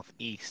 South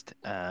East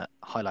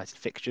highlighted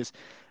fixtures.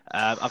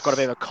 I've got a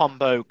bit of a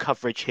combo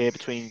coverage here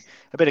between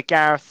a bit of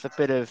Gareth, a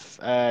bit of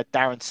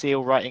Darren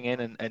Seal writing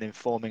in and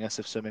informing us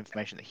of some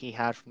information that he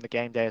had from the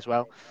game day as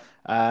well.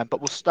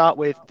 But we'll start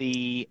with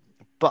the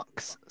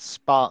Bucks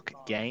Spark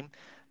game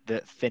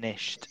that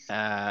finished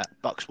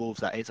Bucks Wolves,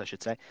 that is, I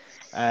should say.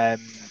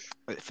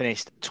 It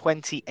finished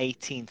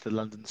 2018 to the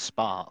London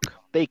Spark.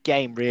 Big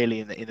game, really,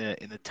 in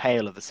the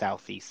tail of the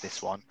southeast.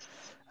 This one,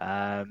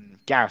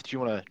 Gareth, do you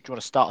want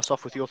to start us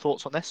off with your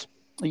thoughts on this?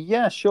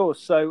 Yeah, sure.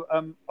 So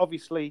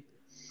obviously,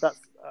 that's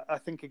I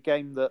think a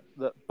game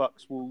that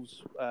Bucks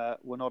Wolves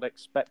were not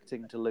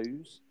expecting to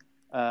lose.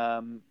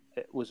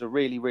 It was a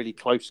really, really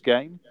close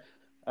game.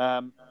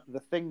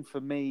 The thing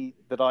for me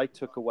that I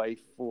took away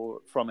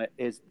from it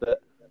is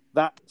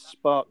that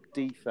Spark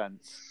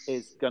defense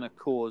is going to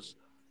cause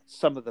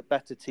some of the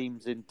better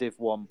teams in Div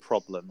 1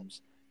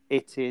 problems.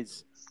 It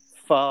is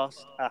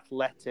fast,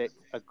 athletic,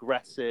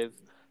 aggressive,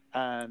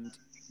 and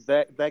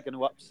they're going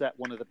to upset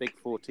one of the big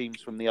four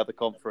teams from the other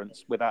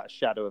conference without a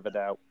shadow of a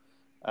doubt.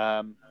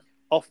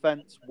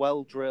 Offense,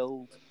 well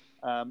drilled,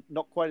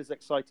 not quite as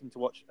exciting to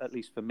watch, at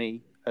least for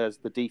me, as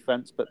the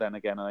defense. But then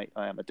again, I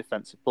am a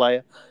defensive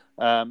player.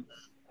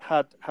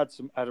 Had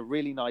a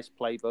really nice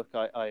playbook.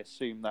 I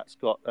assume that's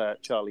got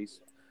Charlie's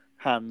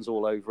hands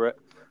all over it.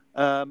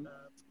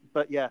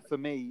 But yeah, for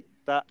me,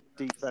 that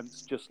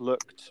defense just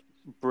looked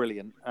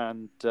brilliant,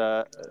 and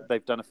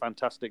they've done a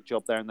fantastic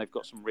job there, and they've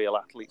got some real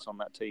athletes on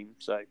that team.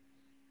 So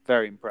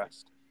very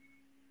impressed.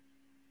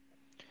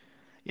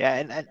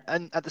 Yeah,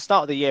 and at the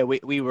start of the year,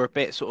 we were a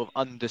bit sort of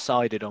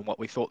undecided on what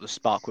we thought the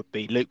Spark would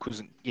be. Luke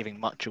wasn't giving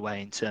much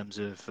away in terms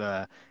of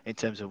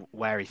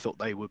where he thought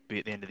they would be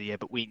at the end of the year,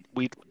 but we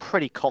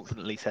pretty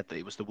confidently said that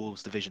it was the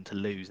Wolves division to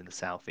lose in the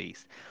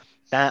southeast.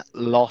 That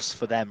loss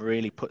for them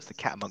really puts the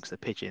cat amongst the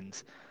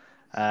pigeons.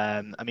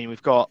 I mean,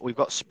 we've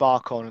got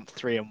Spark on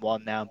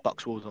 3-1 now, and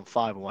Bucks Wolves on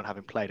 5-1,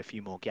 having played a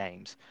few more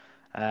games.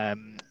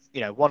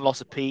 One loss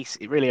apiece,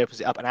 it really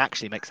opens it up and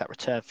actually makes that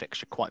return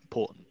fixture quite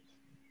important.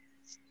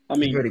 I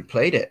mean, they've already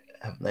played it,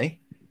 haven't they?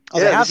 Oh,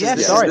 yeah, they have. Yeah,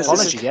 sorry,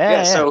 apologies.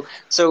 Yeah.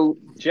 So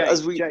Jake,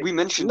 as we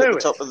mentioned at the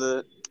top of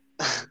the.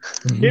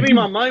 Give me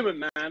my moment,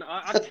 man.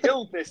 I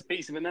killed this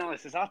piece of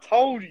analysis. I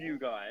told you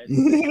guys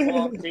the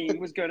Spark team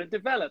was going to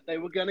develop. They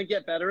were going to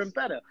get better and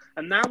better.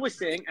 And now we're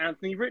seeing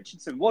Anthony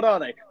Richardson. What are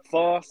they?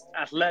 Fast,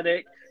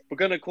 athletic. We're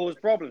going to cause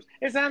problems.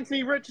 It's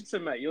Anthony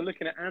Richardson, mate. You're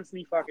looking at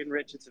Anthony fucking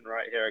Richardson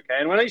right here, okay?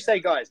 And when I say,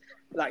 guys,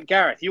 like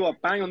Gareth, you are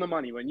bang on the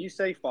money. When you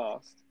say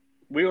fast,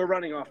 We were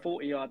running our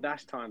 40-yard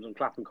dash times on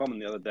Clapham Common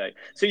the other day.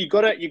 So you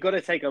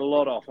gotta take a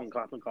lot off on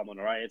Clapham Common,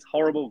 all right? It's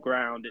horrible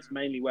ground. It's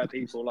mainly where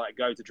people like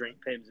go to drink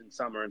Pimm's in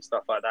summer and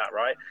stuff like that,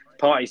 right?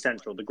 Party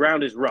central. The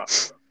ground is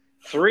rough.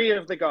 3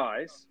 of the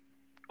guys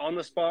on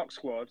the Spark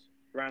squad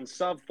ran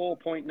sub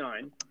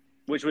 4.9,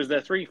 which was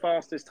their 3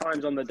 fastest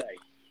times on the day.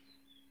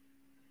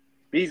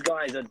 These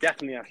guys are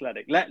definitely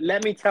athletic.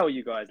 Let me tell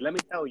you guys,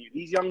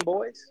 these young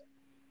boys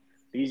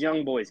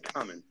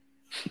coming.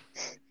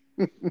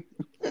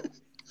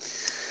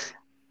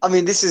 I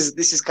mean, this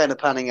is kind of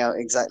panning out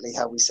exactly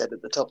how we said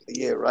at the top of the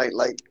year, right?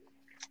 Like,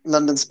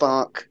 London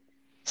Spark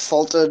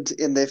faltered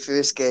in their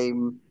first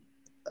game,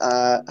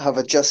 have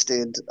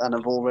adjusted and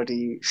have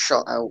already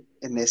shot out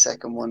in their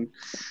second one,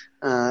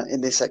 in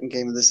their second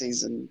game of the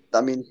season.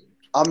 I mean,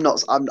 I'm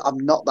not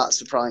that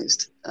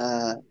surprised.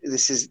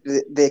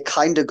 They're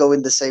kind of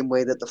going the same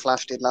way that the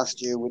Flash did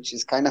last year, which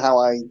is kind of how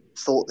I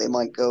thought they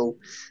might go.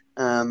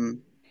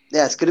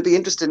 Yeah, it's going to be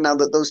interesting now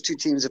that those two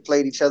teams have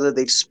played each other.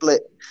 They've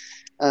split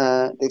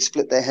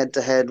their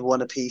head-to-head,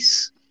 one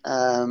apiece.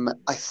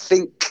 I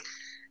think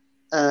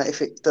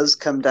if it does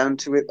come down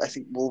to it, I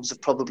think Wolves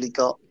have probably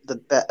got the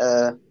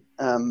better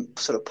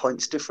sort of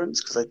points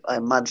difference, because I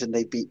imagine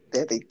they did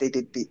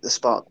beat the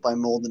Spark by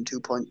more than 2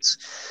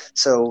 points.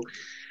 So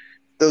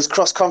those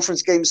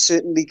cross-conference games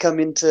certainly come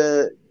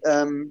into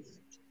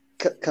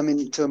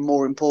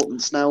more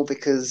importance now,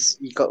 because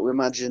you've got to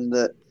imagine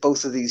that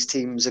both of these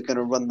teams are going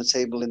to run the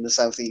table in the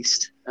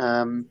southeast.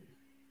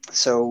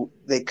 So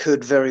they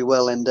could very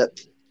well end up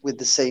with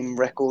the same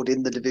record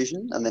in the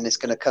division, and then it's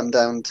going to come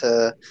down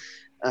to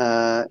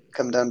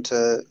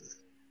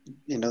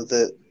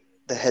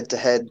the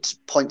head-to-head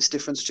points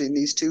difference between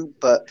these two.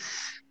 But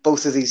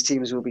both of these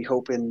teams will be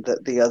hoping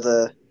that the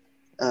other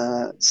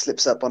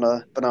slips up on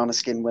a banana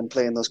skin when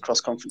playing those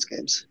cross-conference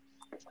games.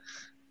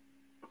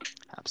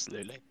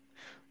 Absolutely.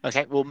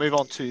 Okay, we'll move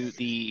on to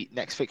the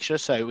next fixture.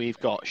 So we've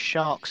got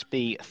Sharks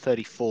B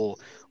 34,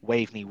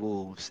 Waveney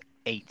Wolves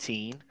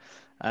 18.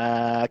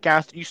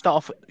 Gareth, you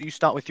start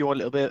with your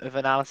little bit of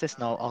analysis,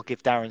 and I'll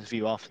give Darren's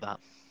view after that.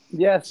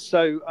 Yes,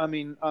 so I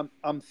mean,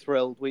 I'm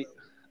thrilled.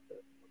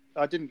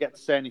 I didn't get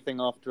to say anything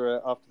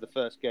after the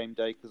first game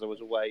day because I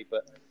was away,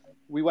 but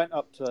we went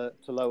up to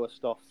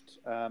Lowestoft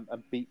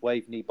and beat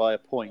Waveney by a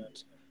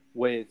point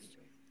with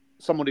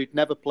someone who'd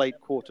never played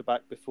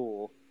quarterback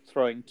before,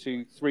 throwing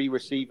to 3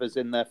 receivers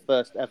in their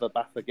first ever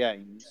BAFA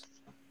games,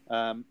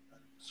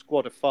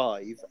 squad of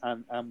 5,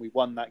 and we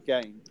won that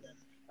game.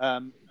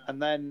 And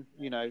then,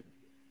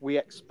 we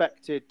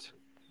expected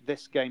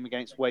this game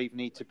against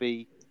Waveney to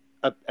be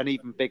an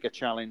even bigger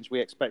challenge.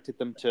 We expected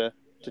them to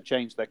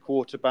change their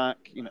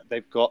quarterback.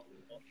 They've got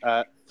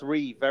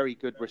 3 very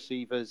good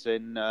receivers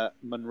in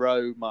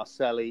Monroe,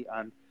 Marcelli,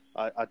 and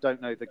I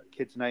don't know the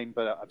kid's name,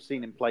 but I've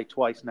seen him play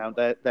twice now.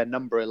 Their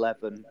number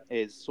 11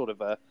 is sort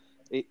of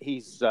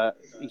he's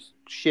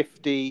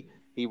shifty.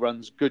 He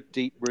runs good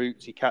deep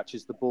routes. He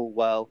catches the ball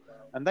well,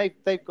 and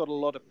they've got a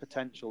lot of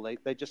potential.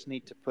 They just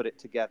need to put it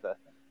together.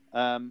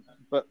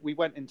 But we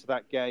went into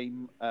that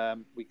game.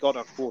 We got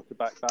our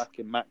quarterback back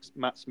in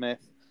Matt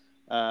Smith.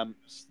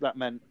 That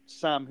meant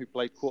Sam, who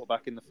played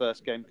quarterback in the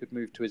first game, could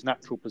move to his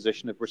natural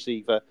position of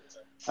receiver.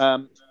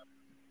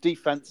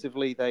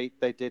 Defensively,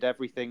 they did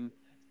everything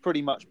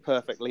pretty much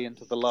perfectly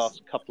into the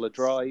last couple of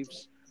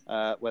drives,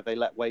 where they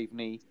let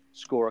Waveney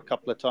score a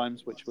couple of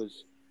times, which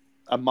was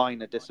a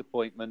minor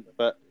disappointment.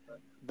 But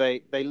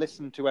they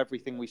listened to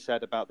everything we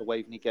said about the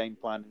Waveney game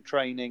plan and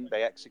training.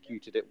 They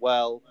executed it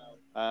well,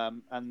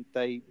 and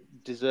they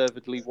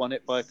deservedly won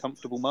it by a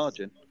comfortable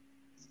margin.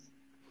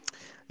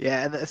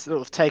 Yeah, and the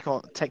sort of take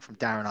from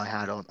Darren I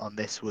had on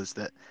this was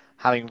that,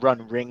 having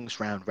run rings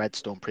round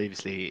Redstorm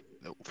previously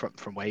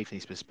from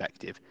Waveney's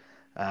perspective,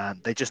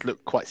 they just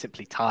looked quite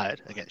simply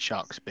tired against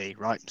Sharks B,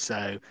 right?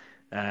 So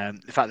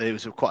the fact that it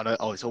was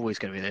it's always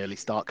going to be an early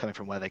start coming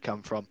from where they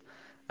come from,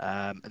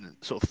 and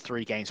sort of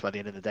 3 games by the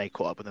end of the day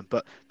caught up with them.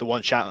 But the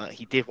one shout out that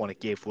he did want to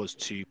give was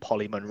to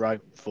Polly Monroe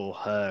for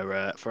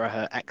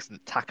her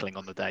excellent tackling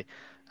on the day.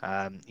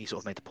 He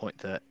sort of made the point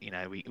that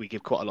we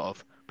give quite a lot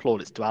of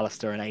plaudits to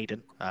Alistair and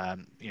Aidan,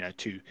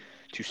 two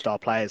star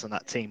players on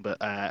that team, but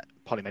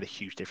Polly made a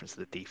huge difference to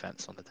the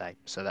defense on the day.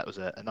 So that was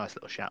a nice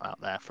little shout out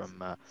there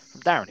from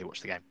Darren, who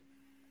watched the game.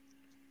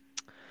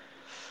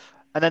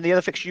 And then the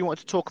other fixture you wanted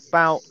to talk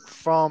about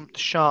from the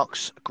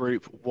Sharks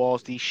group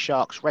was the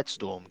Sharks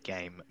Redstorm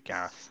game,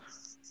 Gareth.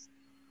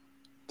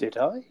 Did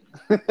I?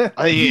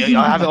 I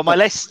have it on my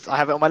list.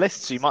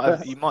 So you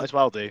might as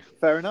well do.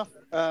 Fair enough.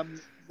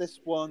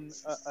 This one,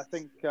 I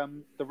think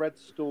the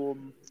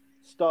Redstorm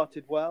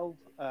started well.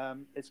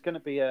 It's going to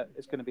be a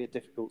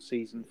difficult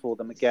season for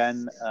them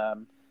again.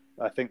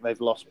 I think they've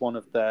lost one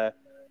of their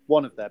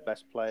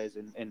best players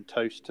in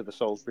Toast to the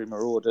Salisbury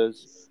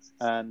Marauders,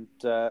 and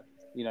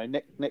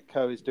Nick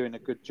Coe is doing a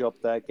good job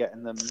there,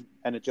 getting them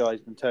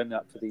energised and turning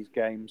up for these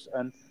games.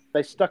 And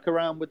they stuck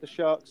around with the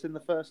Sharks in the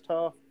first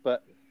half,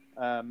 but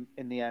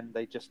in the end,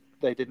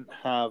 they didn't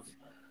have.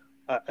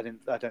 I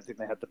don't think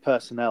they had the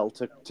personnel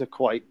to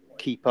quite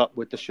keep up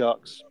with the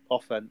Sharks'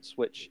 offense,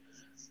 which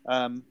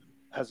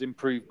has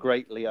improved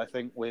greatly. I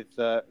think with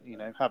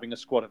having a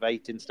squad of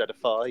 8 instead of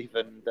 5,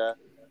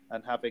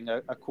 and having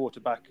a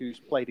quarterback who's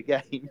played a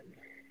game.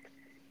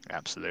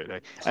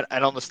 Absolutely.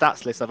 And on the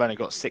stats list, I've only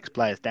got 6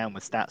 players down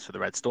with stats for the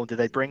Red Storm. Did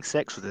they bring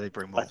 6 or did they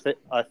bring more?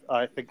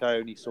 I think I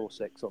only saw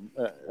 6 on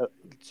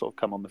sort of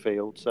come on the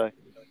field. So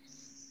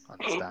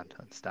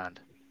understand.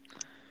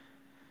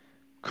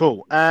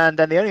 Cool. And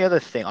then the only other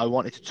thing I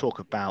wanted to talk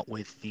about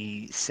with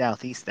the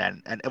Southeast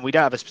then, and we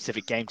don't have a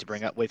specific game to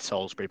bring up with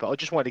Salisbury, but I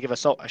just wanted to give a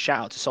shout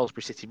out to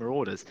Salisbury City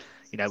Marauders.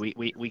 You know,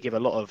 we give a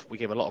lot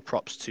of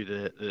props to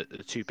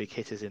the 2 big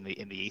hitters in the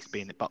East,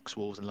 being the Bucks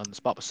Wolves and London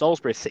Spark. But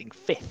Salisbury is sitting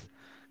 5th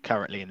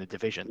currently in the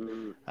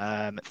division,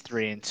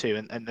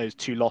 3-2, and those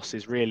 2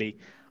 losses really,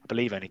 I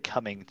believe, only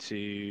coming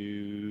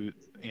to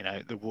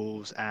the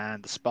Wolves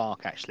and the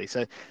Spark actually.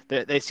 So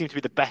they seem to be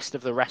the best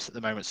of the rest at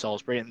the moment,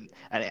 Salisbury. And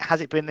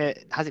has it been the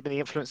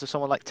influence of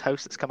someone like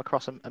Toast that's come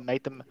across and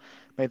made them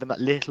a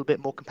little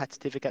bit more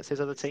competitive against his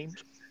other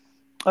teams?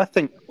 I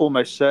think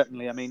almost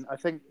certainly. I mean, I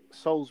think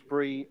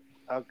Salisbury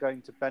are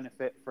going to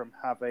benefit from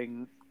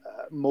having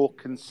more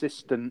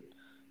consistent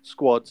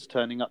squads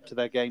turning up to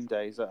their game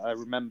days. I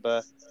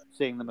remember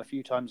seeing them a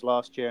few times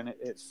last year, and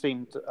it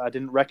seemed I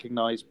didn't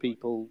recognise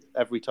people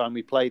every time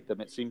we played them.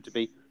 It seemed to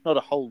be not a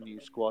whole new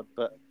squad,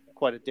 but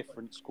quite a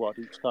different squad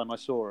each time I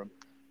saw them.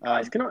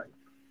 Guys,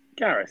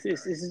 Gareth,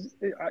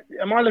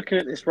 am I looking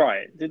at this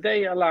right? Did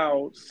they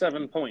allow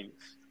 7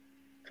 points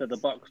to the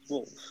Bucks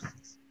Wolves?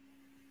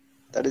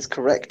 That is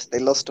correct. They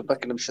lost to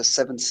Buckinghamshire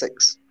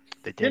 7-6.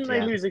 Didn't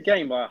they lose a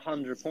game by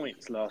 100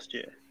 points last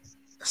year?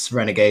 That's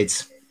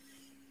Renegades.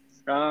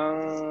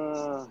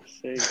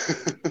 See.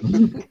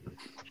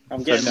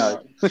 I'm getting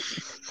no.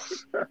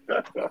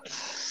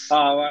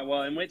 Oh, right.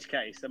 Well, in which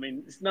case, I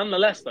mean, it's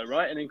nonetheless, though,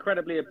 right? An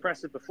incredibly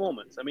impressive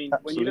performance. I mean,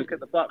 When you look at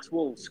the Bucks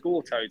Wolves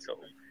score total,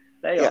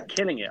 they are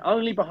killing it,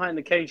 only behind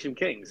the Cajun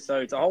Kings.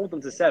 So to hold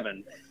them to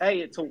 7, A,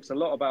 it talks a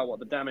lot about what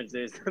the damage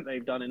is that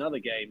they've done in other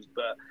games,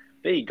 but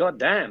B,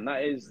 goddamn,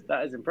 that is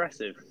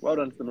impressive. Well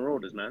done to the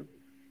Marauders, man.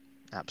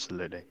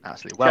 Absolutely. Well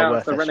shout worth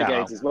out to the a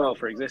Renegades shout. as well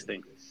for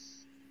existing.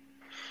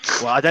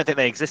 Well, I don't think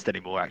they exist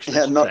anymore, actually.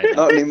 Yeah, not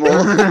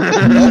anymore.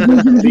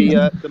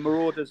 The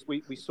Marauders,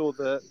 we saw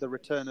the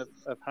return of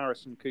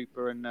Harrison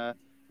Cooper and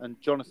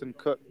Jonathan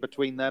Cook.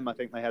 Between them, I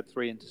think they had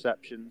 3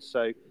 interceptions.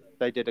 So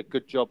they did a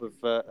good job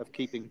of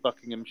keeping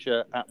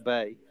Buckinghamshire at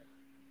bay.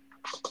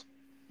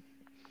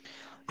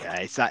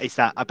 Yeah, it's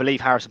that. I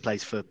believe Harrison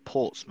plays for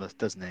Portsmouth,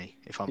 doesn't he?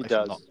 If I'm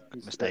not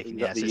mistaken.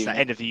 He's Yeah, so it's the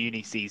end of the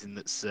uni season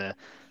that's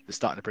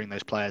starting to bring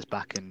those players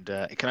back, and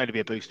it can only be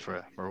a boost for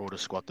a Marauder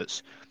squad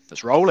that's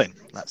rolling.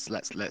 Let's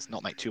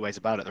not make 2 ways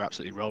about it. They're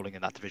absolutely rolling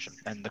in that division,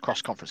 and the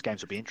cross conference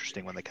games will be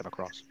interesting when they come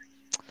across.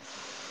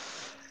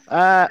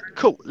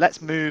 Cool.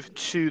 Let's move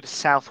to the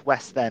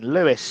southwest then.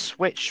 Lewis,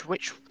 which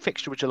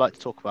fixture would you like to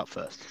talk about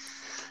first?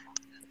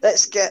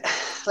 Let's get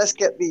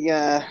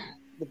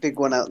the big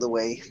one out of the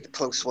way, the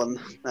close one.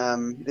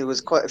 There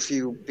was quite a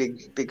few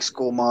big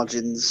score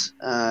margins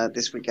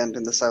this weekend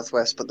in the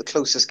southwest, but the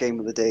closest game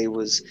of the day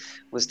was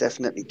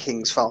definitely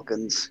Kings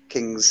Falcons.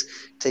 Kings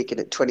taking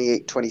it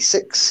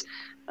 28-26.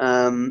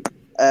 A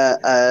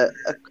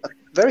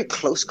very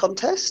close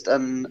contest,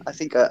 and I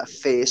think a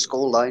fair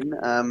scoreline.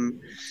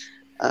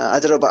 I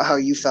don't know about how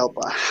you felt,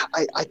 but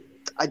I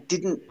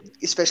didn't,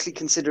 especially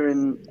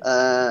considering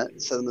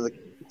some of the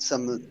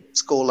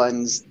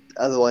scorelines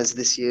otherwise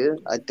this year.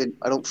 I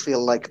don't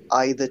feel like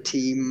either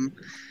team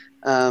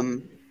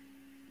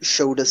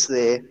showed us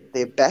their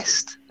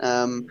best.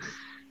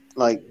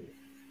 Like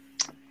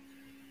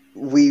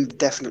we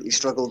definitely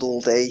struggled all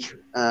day,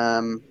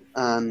 and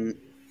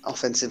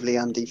offensively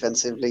and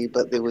defensively,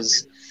 but there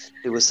was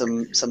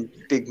some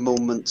big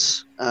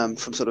moments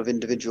from sort of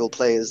individual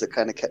players that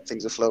kind of kept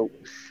things afloat.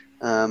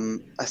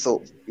 I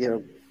thought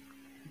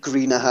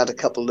Greener had a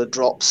couple of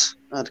drops,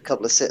 had a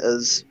couple of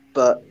sitters,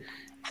 but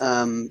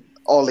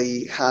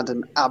Ollie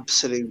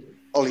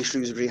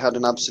Shrewsbury had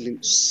an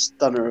absolute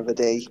stunner of a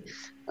day,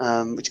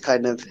 which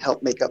kind of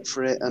helped make up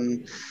for it.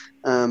 And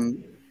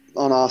on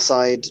our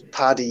side,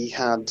 Paddy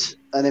had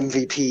an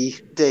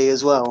MVP day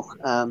as well.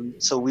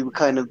 So we were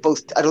kind of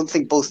both. I don't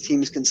think both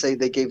teams can say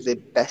they gave their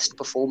best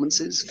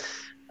performances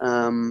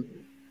on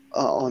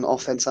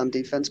offense and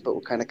defense, but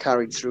were kind of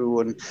carried through.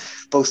 And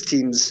both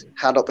teams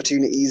had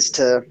opportunities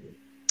to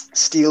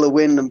steal a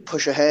win and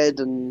push ahead,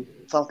 and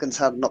Falcons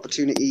had an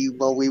opportunity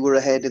while we were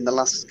ahead in the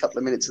last couple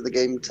of minutes of the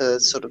game to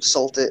sort of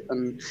salt it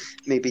and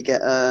maybe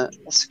get a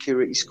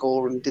security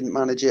score, and didn't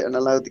manage it and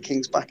allowed the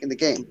Kings back in the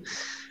game.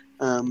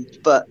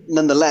 But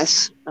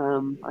nonetheless,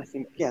 I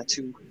think a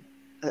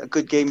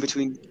good game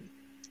between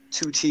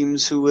 2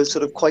 teams who were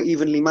sort of quite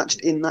evenly matched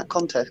in that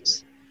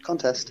contest.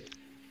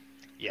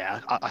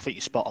 Yeah, I think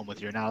you're spot on with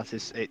your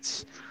analysis.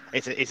 It's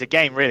a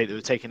game really that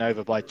was taken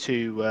over by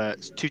two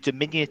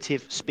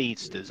diminutive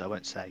speedsters. I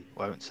won't say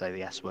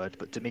the S word,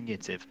 but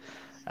diminutive.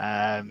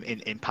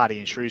 In Paddy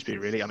and Shrewsbury,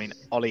 really. I mean,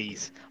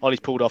 Ollie's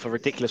pulled off a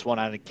ridiculous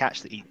one-handed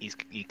catch that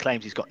he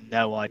claims he's got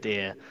no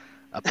idea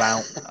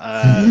about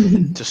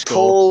to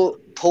score.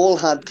 Paul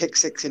had pick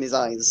six in his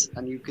eyes,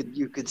 and you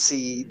could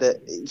see that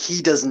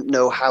he doesn't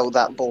know how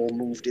that ball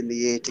moved in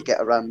the air to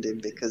get around him,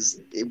 because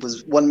it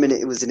was 1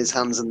 minute it was in his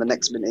hands and the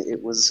next minute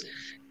it was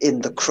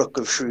in the crook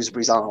of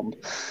Shrewsbury's arm.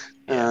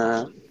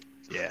 And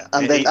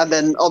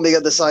then on the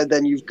other side,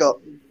 then you've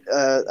got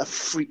a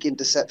freak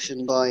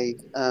interception by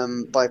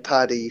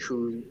Paddy,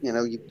 who, you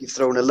know, you've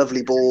thrown a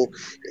lovely ball,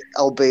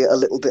 albeit a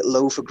little bit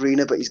low for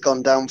Greener, but he's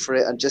gone down for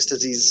it, and just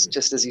as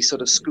he's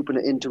sort of scooping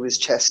it into his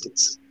chest,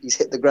 he's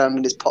hit the ground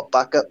and it's popped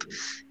back up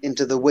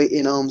into the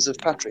waiting arms of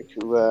Patrick,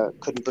 who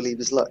couldn't believe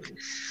his luck.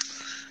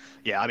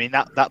 Yeah, I mean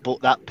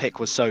that pick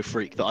was so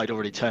freak that I'd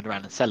already turned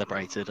around and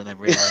celebrated, and then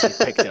realised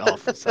he picked it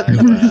off. So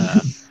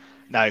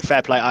no,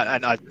 fair play.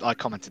 I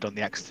commented on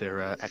the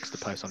Exeter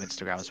post on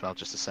Instagram as well,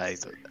 just to say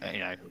that, you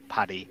know,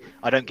 Paddy,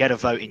 I don't get a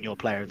vote in your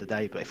player of the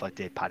day, but if I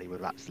did, Paddy would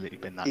have absolutely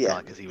been that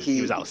guy, because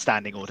he was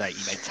outstanding all day.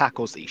 He made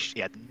tackles that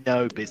he had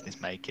no business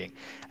making,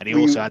 and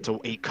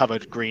he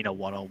covered Greener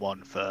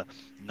 1-on-1 for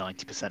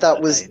 90%. That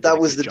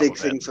was the big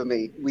thing for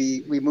me.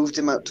 We moved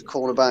him out to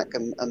cornerback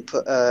and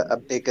put a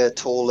bigger,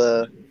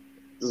 taller,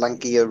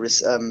 lankier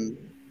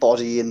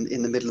body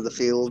in the middle of the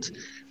field,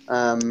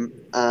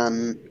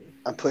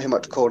 and put him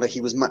up to corner. He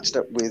was matched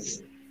up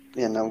with,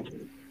 you know,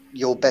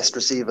 your best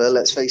receiver.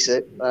 Let's face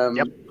it.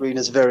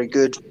 Greener's very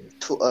good,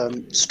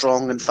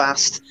 strong and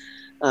fast.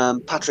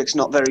 Patrick's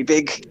not very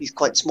big. He's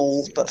quite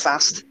small but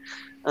fast.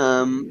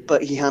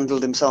 But he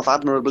handled himself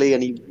admirably,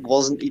 and he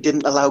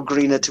didn't allow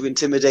Greener to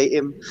intimidate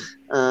him.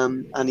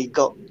 And he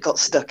got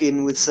stuck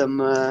in with some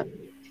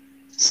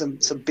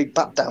big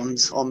bat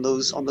downs on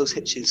those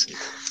hitches.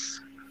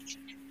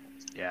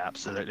 Yeah,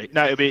 absolutely.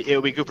 No,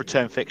 it'll be a good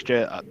return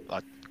fixture.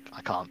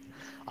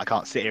 I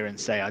can't sit here and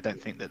say I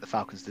don't think that the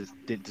Falcons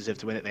didn't deserve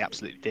to win it. They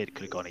absolutely did. It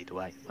could have gone either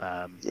way.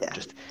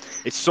 Just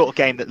it's the sort of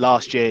game that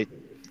last year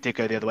did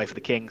go the other way for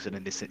the Kings, and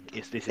in this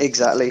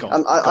exactly.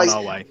 Gone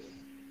our way.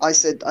 I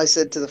said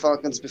to the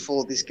Falcons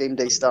before this game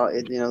day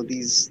started, you know,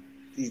 these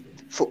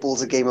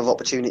football's a game of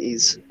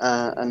opportunities,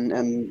 and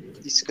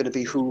it's going to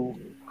be who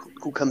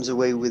comes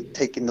away with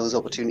taking those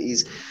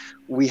opportunities.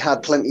 We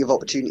had plenty of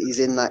opportunities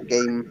in that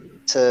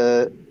game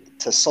to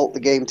salt the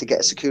game, to get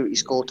a security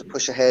score, to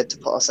push ahead, to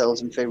put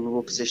ourselves in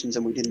favourable positions,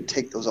 and we didn't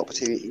take those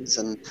opportunities.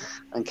 And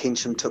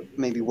Keynsham took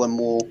maybe one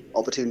more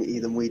opportunity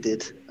than we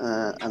did,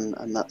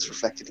 and that's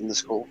reflected in the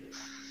score.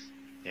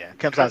 Yeah, it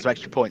comes down to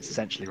extra points,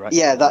 essentially, right?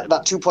 Yeah, that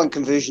 2-point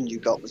conversion you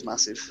got was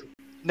massive.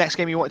 Next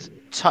game you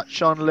wanted to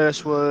touch on,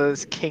 Lewis,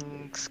 was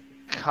Kings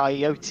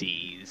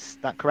Coyotes. Is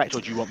that correct,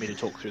 or do you want me to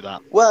talk through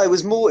that? Well, it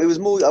was more.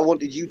 I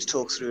wanted you to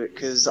talk through it,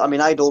 because I mean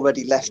I'd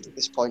already left at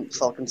this point.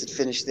 Falcons had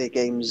finished their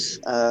games,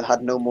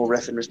 had no more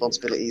reffing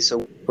responsibility.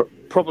 So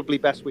probably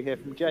best we hear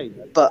from Jay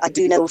then. But I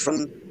do know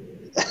from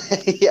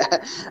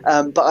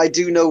but I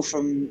do know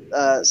from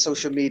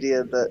social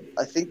media that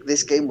I think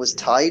this game was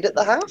tied at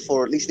the half,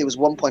 or at least there was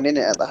 1 point in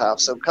it at the half.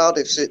 So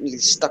Cardiff certainly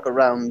stuck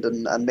around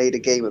and made a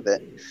game of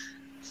it.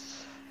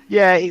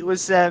 Yeah, it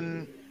was.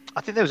 I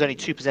think there was only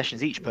 2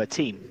 possessions each per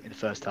team in the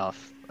first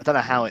half. I don't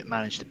know how it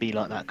managed to be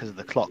like that because of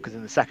the clock, because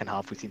in the second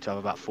half we seemed to have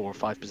about 4 or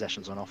 5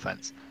 possessions on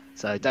offense.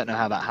 So I don't know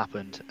how that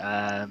happened.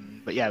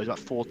 But yeah, it was about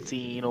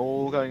 14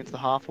 all going into the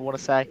half, I want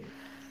to say.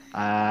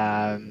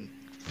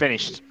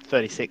 Finished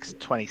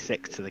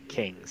 36-26 to the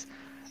Kings.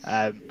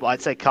 But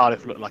I'd say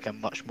Cardiff looked like a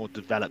much more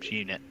developed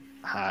unit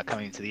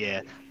coming into the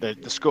year.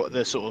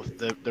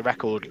 The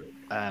record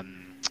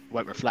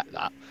won't reflect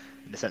that,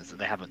 in the sense that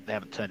they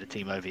haven't turned a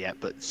team over yet,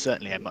 but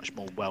certainly a much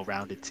more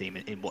well-rounded team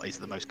in what is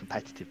the most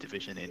competitive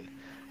division in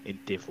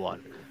Div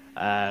 1.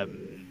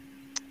 And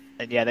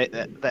yeah,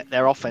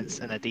 their offense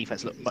and their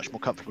defense look much more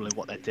comfortable in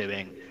what they're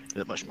doing. They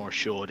look much more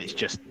assured.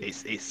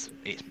 It's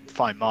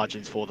fine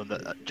margins for them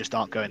that just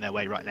aren't going their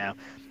way right now.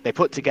 They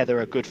put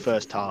together a good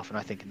first half, and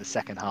I think in the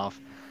second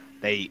half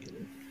they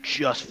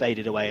just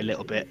faded away a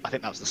little bit. I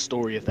think that was the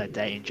story of their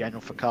day in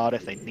general for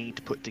Cardiff. They need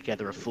to put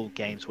together a full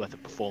game's worth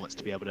of performance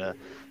to be able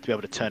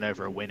to turn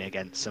over a win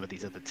against some of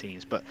these other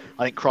teams. But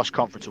I think cross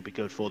conference will be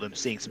good for them,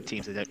 seeing some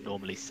teams they don't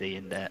normally see,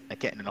 and they're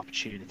getting an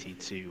opportunity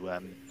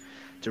to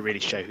really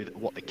show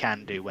what they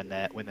can do when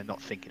they're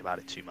not thinking about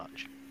it too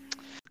much.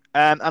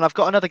 And I've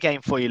got another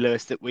game for you,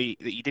 Lewis, that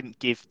you didn't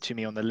give to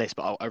me on the list,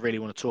 but I really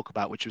want to talk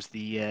about, which was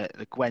the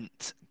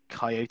Gwent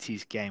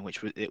Coyotes game,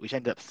 which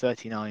ended up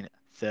 39-13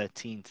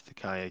 to the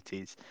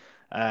Coyotes.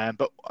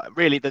 But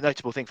really, the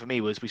notable thing for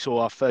me was we saw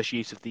our first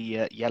use of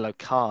the yellow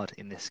card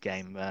in this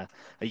game. A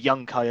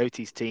young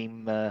Coyotes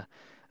team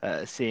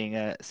seeing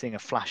a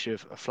flash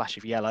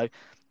of yellow.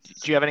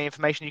 Do you have any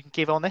information you can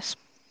give on this?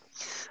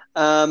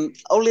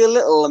 Only a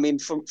little. I mean,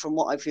 from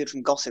what I've heard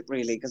from gossip,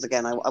 really, because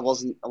again, I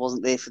wasn't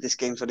there for this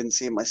game, so I didn't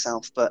see it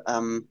myself. But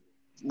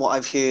what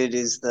I've heard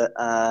is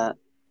that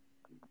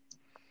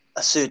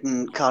a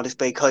certain Cardiff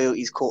Bay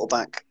Coyotes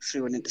quarterback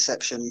threw an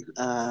interception,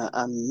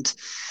 and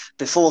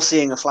before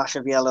seeing a flash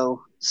of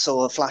yellow,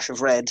 saw a flash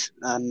of red,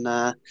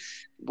 and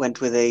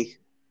went with a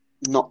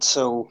not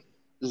so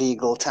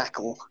legal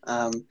tackle.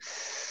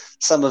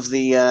 some of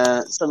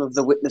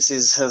the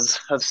witnesses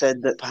have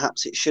said that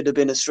perhaps it should have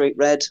been a straight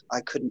red.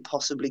 I couldn't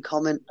possibly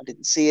comment. I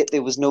didn't see it.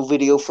 There was no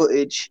video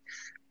footage.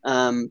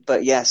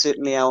 But yeah,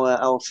 certainly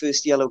our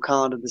first yellow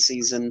card of the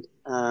season.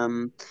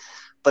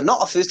 But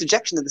not our first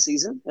ejection of the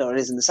season, or it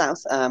is in the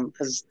south,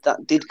 because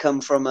that did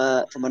come from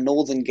a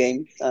northern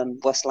game.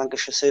 West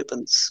Lancashire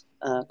Serpents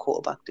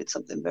quarterback did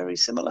something very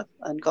similar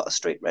and got a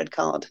straight red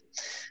card.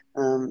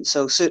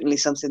 So certainly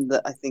something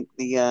that I think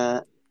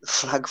the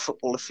flag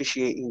football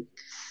officiating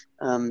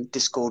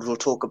Discord will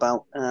talk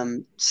about.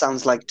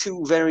 Sounds like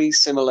two very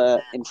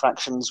similar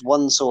infractions.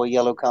 One saw a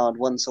yellow card,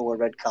 one saw a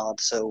red card.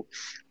 So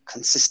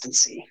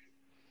consistency.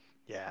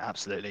 Yeah,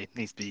 absolutely.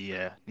 Needs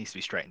to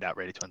be straightened out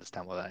really to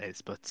understand what that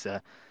is. But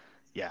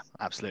yeah,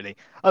 absolutely.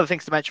 Other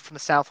things to mention from the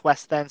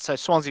southwest then. So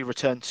Swansea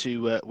returned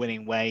to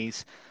winning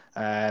ways,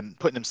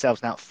 putting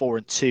themselves now at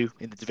 4-2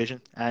 in the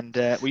division. And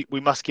we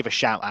must give a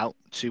shout out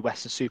to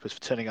Western Supers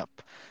for turning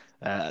up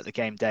at the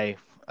game day,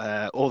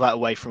 all that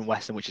away from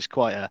Western, which is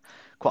quite a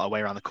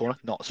way around the corner.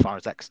 Not as far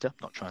as Exeter,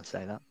 not trying to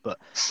say that, but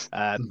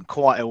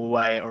quite a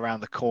way around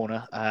the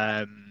corner.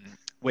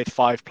 With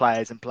 5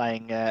 players and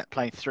playing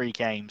 3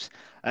 games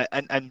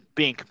and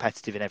being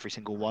competitive in every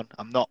single one.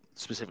 I'm not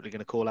specifically going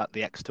to call out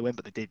the Exeter win,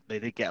 but they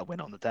did get a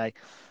win on the day.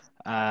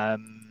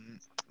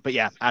 But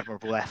yeah,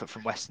 admirable effort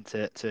from Western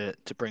to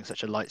bring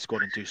such a light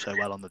squad and do so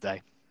well on the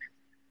day.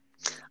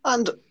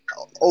 And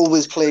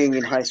always playing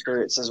in high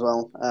spirits as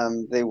well.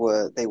 They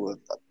were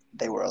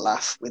a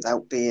laugh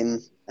without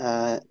being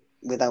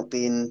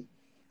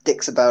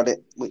dicks about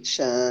it, which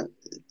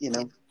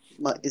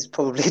is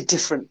probably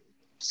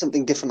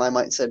something different I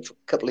might have said a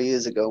couple of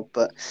years ago,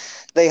 but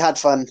they had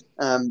fun.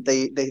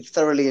 They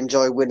thoroughly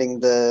enjoy winning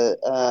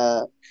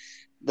the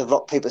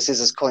rock paper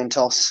scissors coin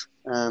toss.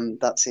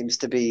 That seems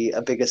to be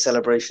a bigger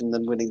celebration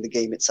than winning the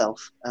game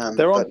itself.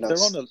 They're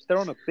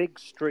on a big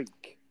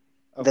streak.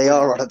 They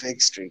are on a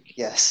big streak,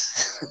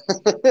 yes.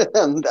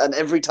 and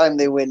every time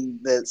they win,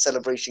 the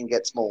celebration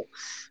gets more.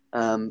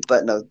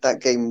 But no, that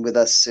game with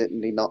us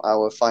certainly not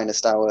our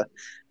finest hour.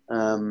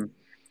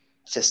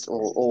 Just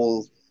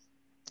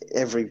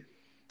every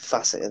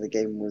facet of the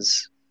game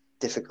was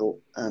difficult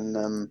and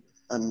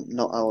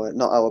not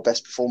our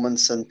best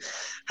performance, and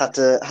had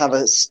to have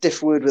a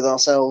stiff word with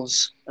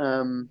ourselves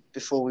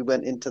before we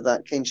went into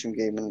that Keynsham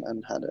game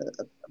and had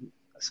a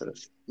sort of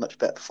much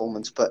better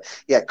performance. But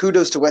yeah,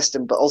 kudos to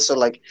Western, but also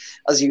like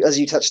as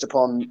you touched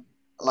upon,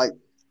 like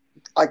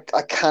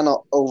I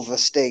cannot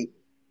overstate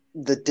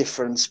the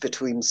difference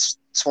between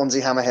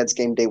Swansea Hammerheads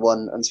game day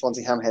 1 and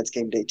Swansea Hammerheads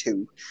game day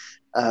 2.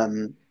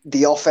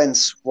 The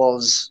offense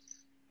was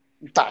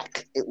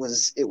back. It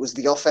was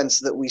the offense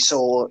that we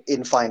saw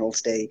in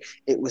finals day.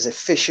 It was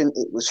efficient.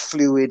 It was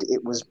fluid.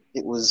 It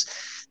was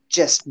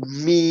just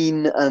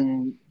mean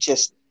and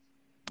just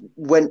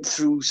went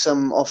through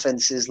some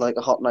offenses like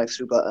a hot knife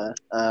through butter.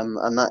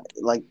 And that,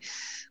 like,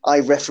 I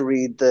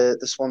refereed the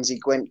Swansea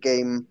Gwent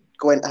game.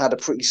 Gwent had a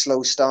pretty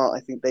slow start.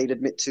 I think they'd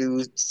admit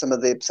to some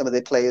of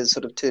their players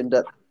sort of turned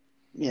up,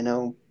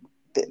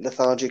 bit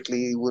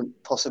lethargically,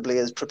 weren't possibly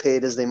as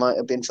prepared as they might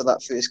have been for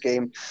that first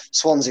game.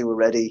 Swansea were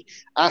ready.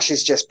 Ash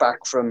is just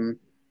back from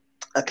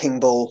a King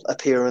Bowl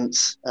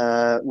appearance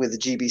with the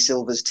GB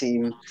Silvers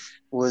team,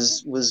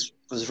 was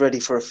ready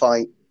for a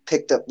fight,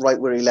 picked up right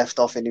where he left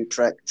off in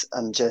Utrecht,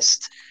 and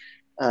just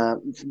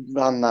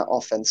ran that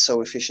offense so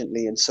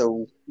efficiently and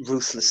so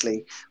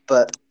ruthlessly.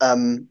 But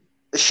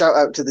a shout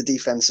out to the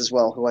defense as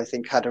well, who I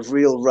think had a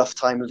real rough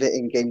time of it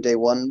in game day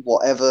 1.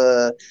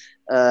 Whatever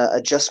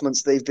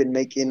adjustments they've been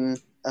making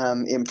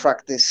in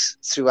practice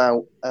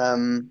throughout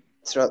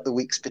the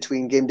weeks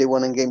between game day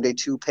 1 and game day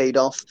 2 paid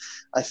off.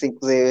 I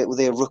think their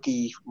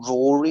rookie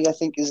Rory, I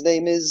think his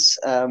name is,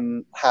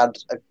 had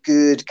a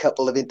good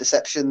couple of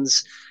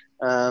interceptions,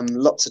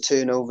 lots of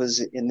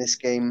turnovers in this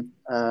game.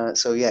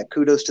 So yeah,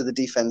 kudos to the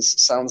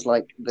defense. Sounds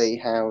like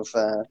they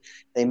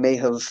may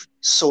have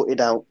sorted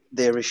out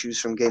their issues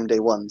from game day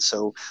 1.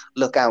 So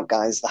look out,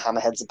 guys. The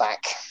Hammerheads are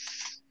back.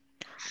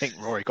 I think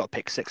Rory got a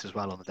pick 6 as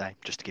well on the day,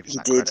 just to give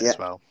him credit as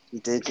well. He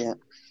did, yeah.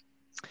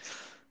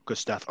 Good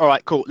stuff. All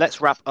right, cool.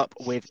 Let's wrap up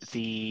with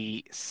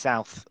the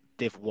South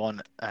Div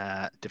 1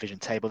 division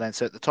table then.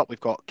 So at the top, we've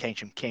got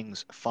Keynsham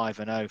Kings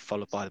 5-0,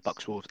 followed by the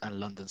Bucks Wolves and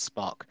London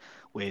Spark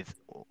with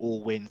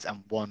all wins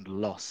and 1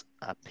 loss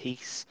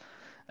apiece.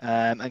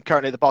 And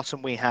currently at the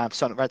bottom, we have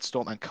Sutton Red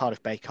Storm and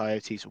Cardiff Bay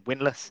Coyotes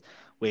winless,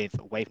 with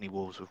Waveney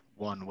Wolves with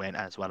 1 win,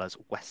 as well as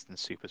Western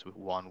Supers with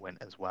 1 win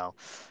as well.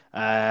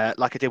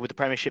 Like I did with the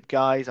Premiership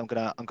guys, I'm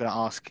gonna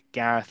ask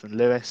Gareth and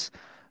Lewis,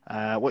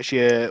 what's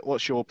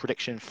your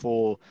prediction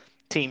for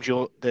teams?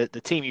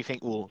 The team you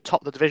think will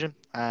top the division,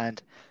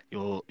 and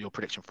your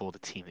prediction for the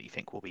team that you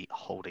think will be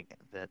holding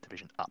the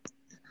division up.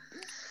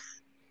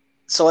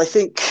 So I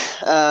think,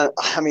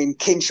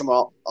 Keynsham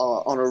are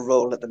on a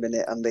roll at the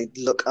minute, and they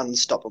look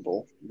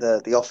unstoppable.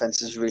 The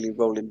offense is really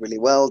rolling really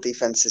well.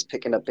 Defense is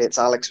picking up bits.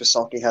 Alex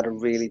Wasocki had a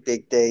really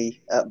big day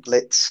at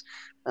Blitz.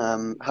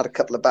 Had a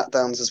couple of bat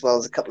downs as well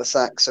as a couple of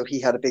sacks, so he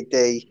had a big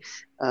day.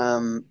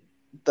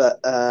 But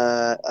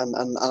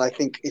and I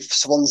think if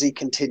Swansea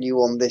continue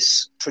on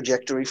this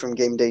trajectory from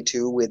game day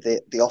 2, where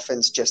the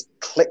offense just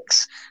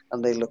clicks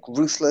and they look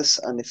ruthless,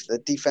 and if the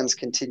defense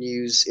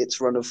continues its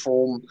run of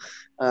form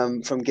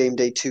from game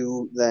day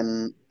 2,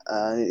 then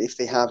if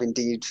they have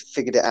indeed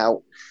figured it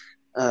out,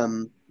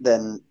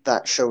 then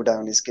that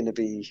showdown is going to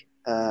be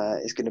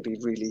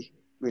really,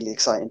 really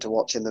exciting to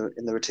watch in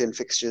the return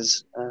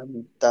fixtures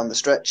down the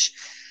stretch.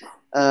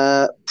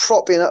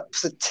 Propping up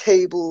the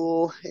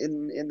table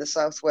in the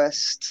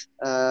southwest.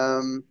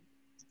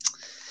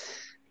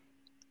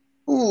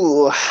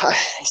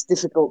 It's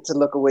difficult to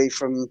look away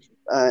from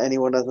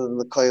anyone other than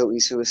the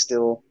Coyotes, who are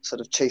still sort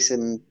of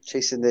chasing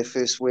their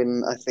first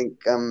win. I think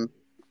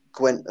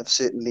Gwent have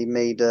certainly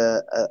made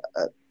a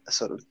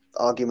sort of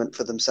argument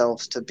for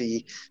themselves to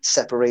be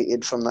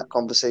separated from that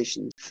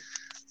conversation.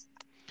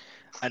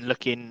 And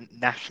looking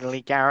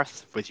nationally,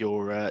 Gareth, with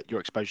your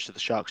exposure to the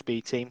Sharks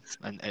B team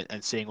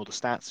and seeing all the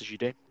stats as you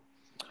do.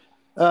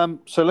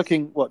 So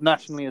looking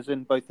nationally, as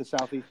in both the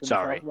southeast and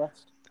the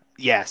southwest.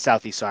 Yeah,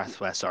 southeast,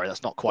 southwest. Sorry,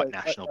 that's not quite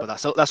national, but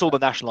that's all the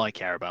national I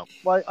care about.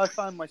 Well, I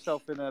found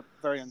myself in a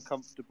very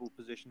uncomfortable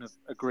position of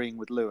agreeing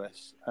with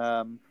Lewis.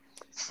 I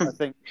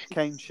think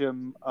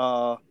Keynsham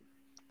are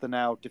the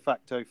now de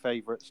facto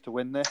favourites to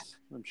win this.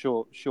 I'm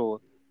sure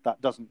that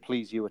doesn't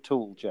please you at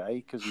all,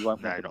 Jay, because you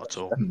won't. No, not at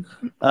all.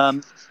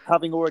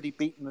 Having already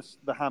beaten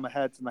the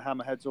Hammerheads, and the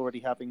Hammerheads already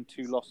having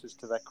 2 losses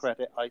to their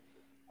credit, I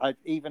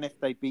even if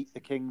they beat the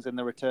Kings in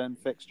the return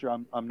fixture,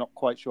 I'm not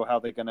quite sure how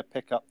they're going to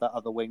pick up that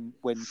other win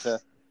to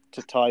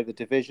tie the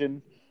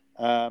division.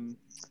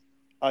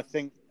 I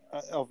think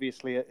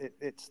obviously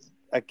it's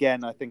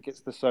again. I think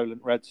it's the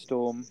Solent Red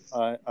Storm.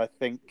 I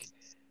think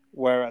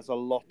whereas a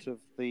lot of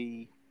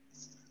the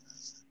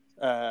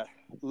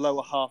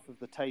lower half of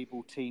the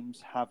table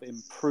teams have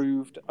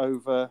improved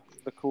over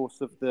the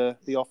course of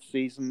the off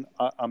season,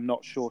 I'm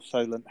not sure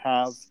Solent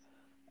have.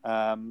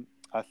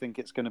 I think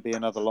it's going to be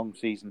another long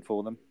season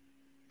for them.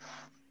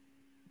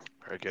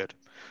 Very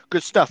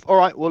good stuff. All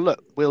right, well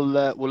look, we'll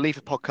leave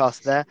the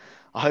podcast there.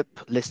 I hope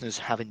listeners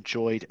have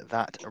enjoyed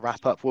that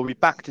wrap up. We'll be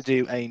back to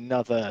do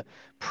another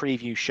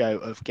preview show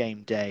of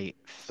game day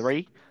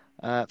 3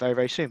 very,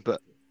 very soon.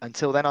 But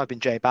until then, I've been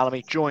Jay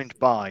Ballamy, joined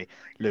by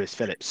Lewis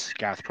Phillips,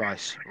 Gareth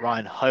Price,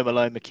 Ryan Home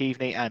Alone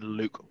McKeveney, and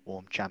Luke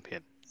Warm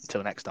Champion.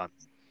 Until next time.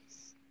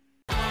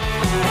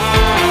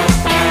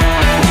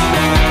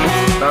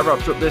 That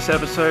wraps up this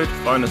episode.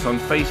 Find us on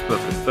Facebook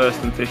at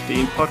First and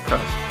 15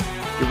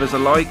 Podcast. Give us a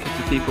like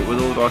to keep up with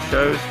all our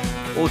shows.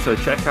 Also,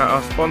 check out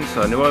our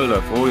sponsor,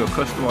 Nuola, for all your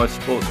customised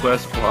sportswear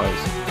supplies.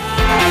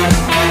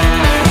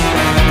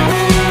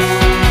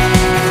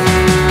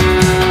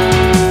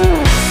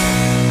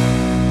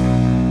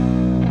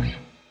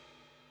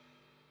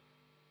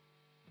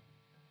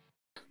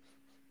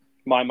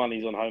 My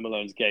money's on Home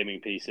Alone's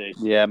gaming PC.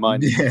 Yeah, mine.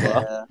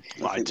 Yeah,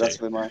 I think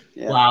that's where mine.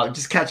 Yeah. Wow,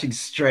 just catching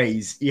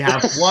strays. You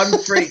have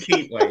one freak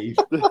heat wave.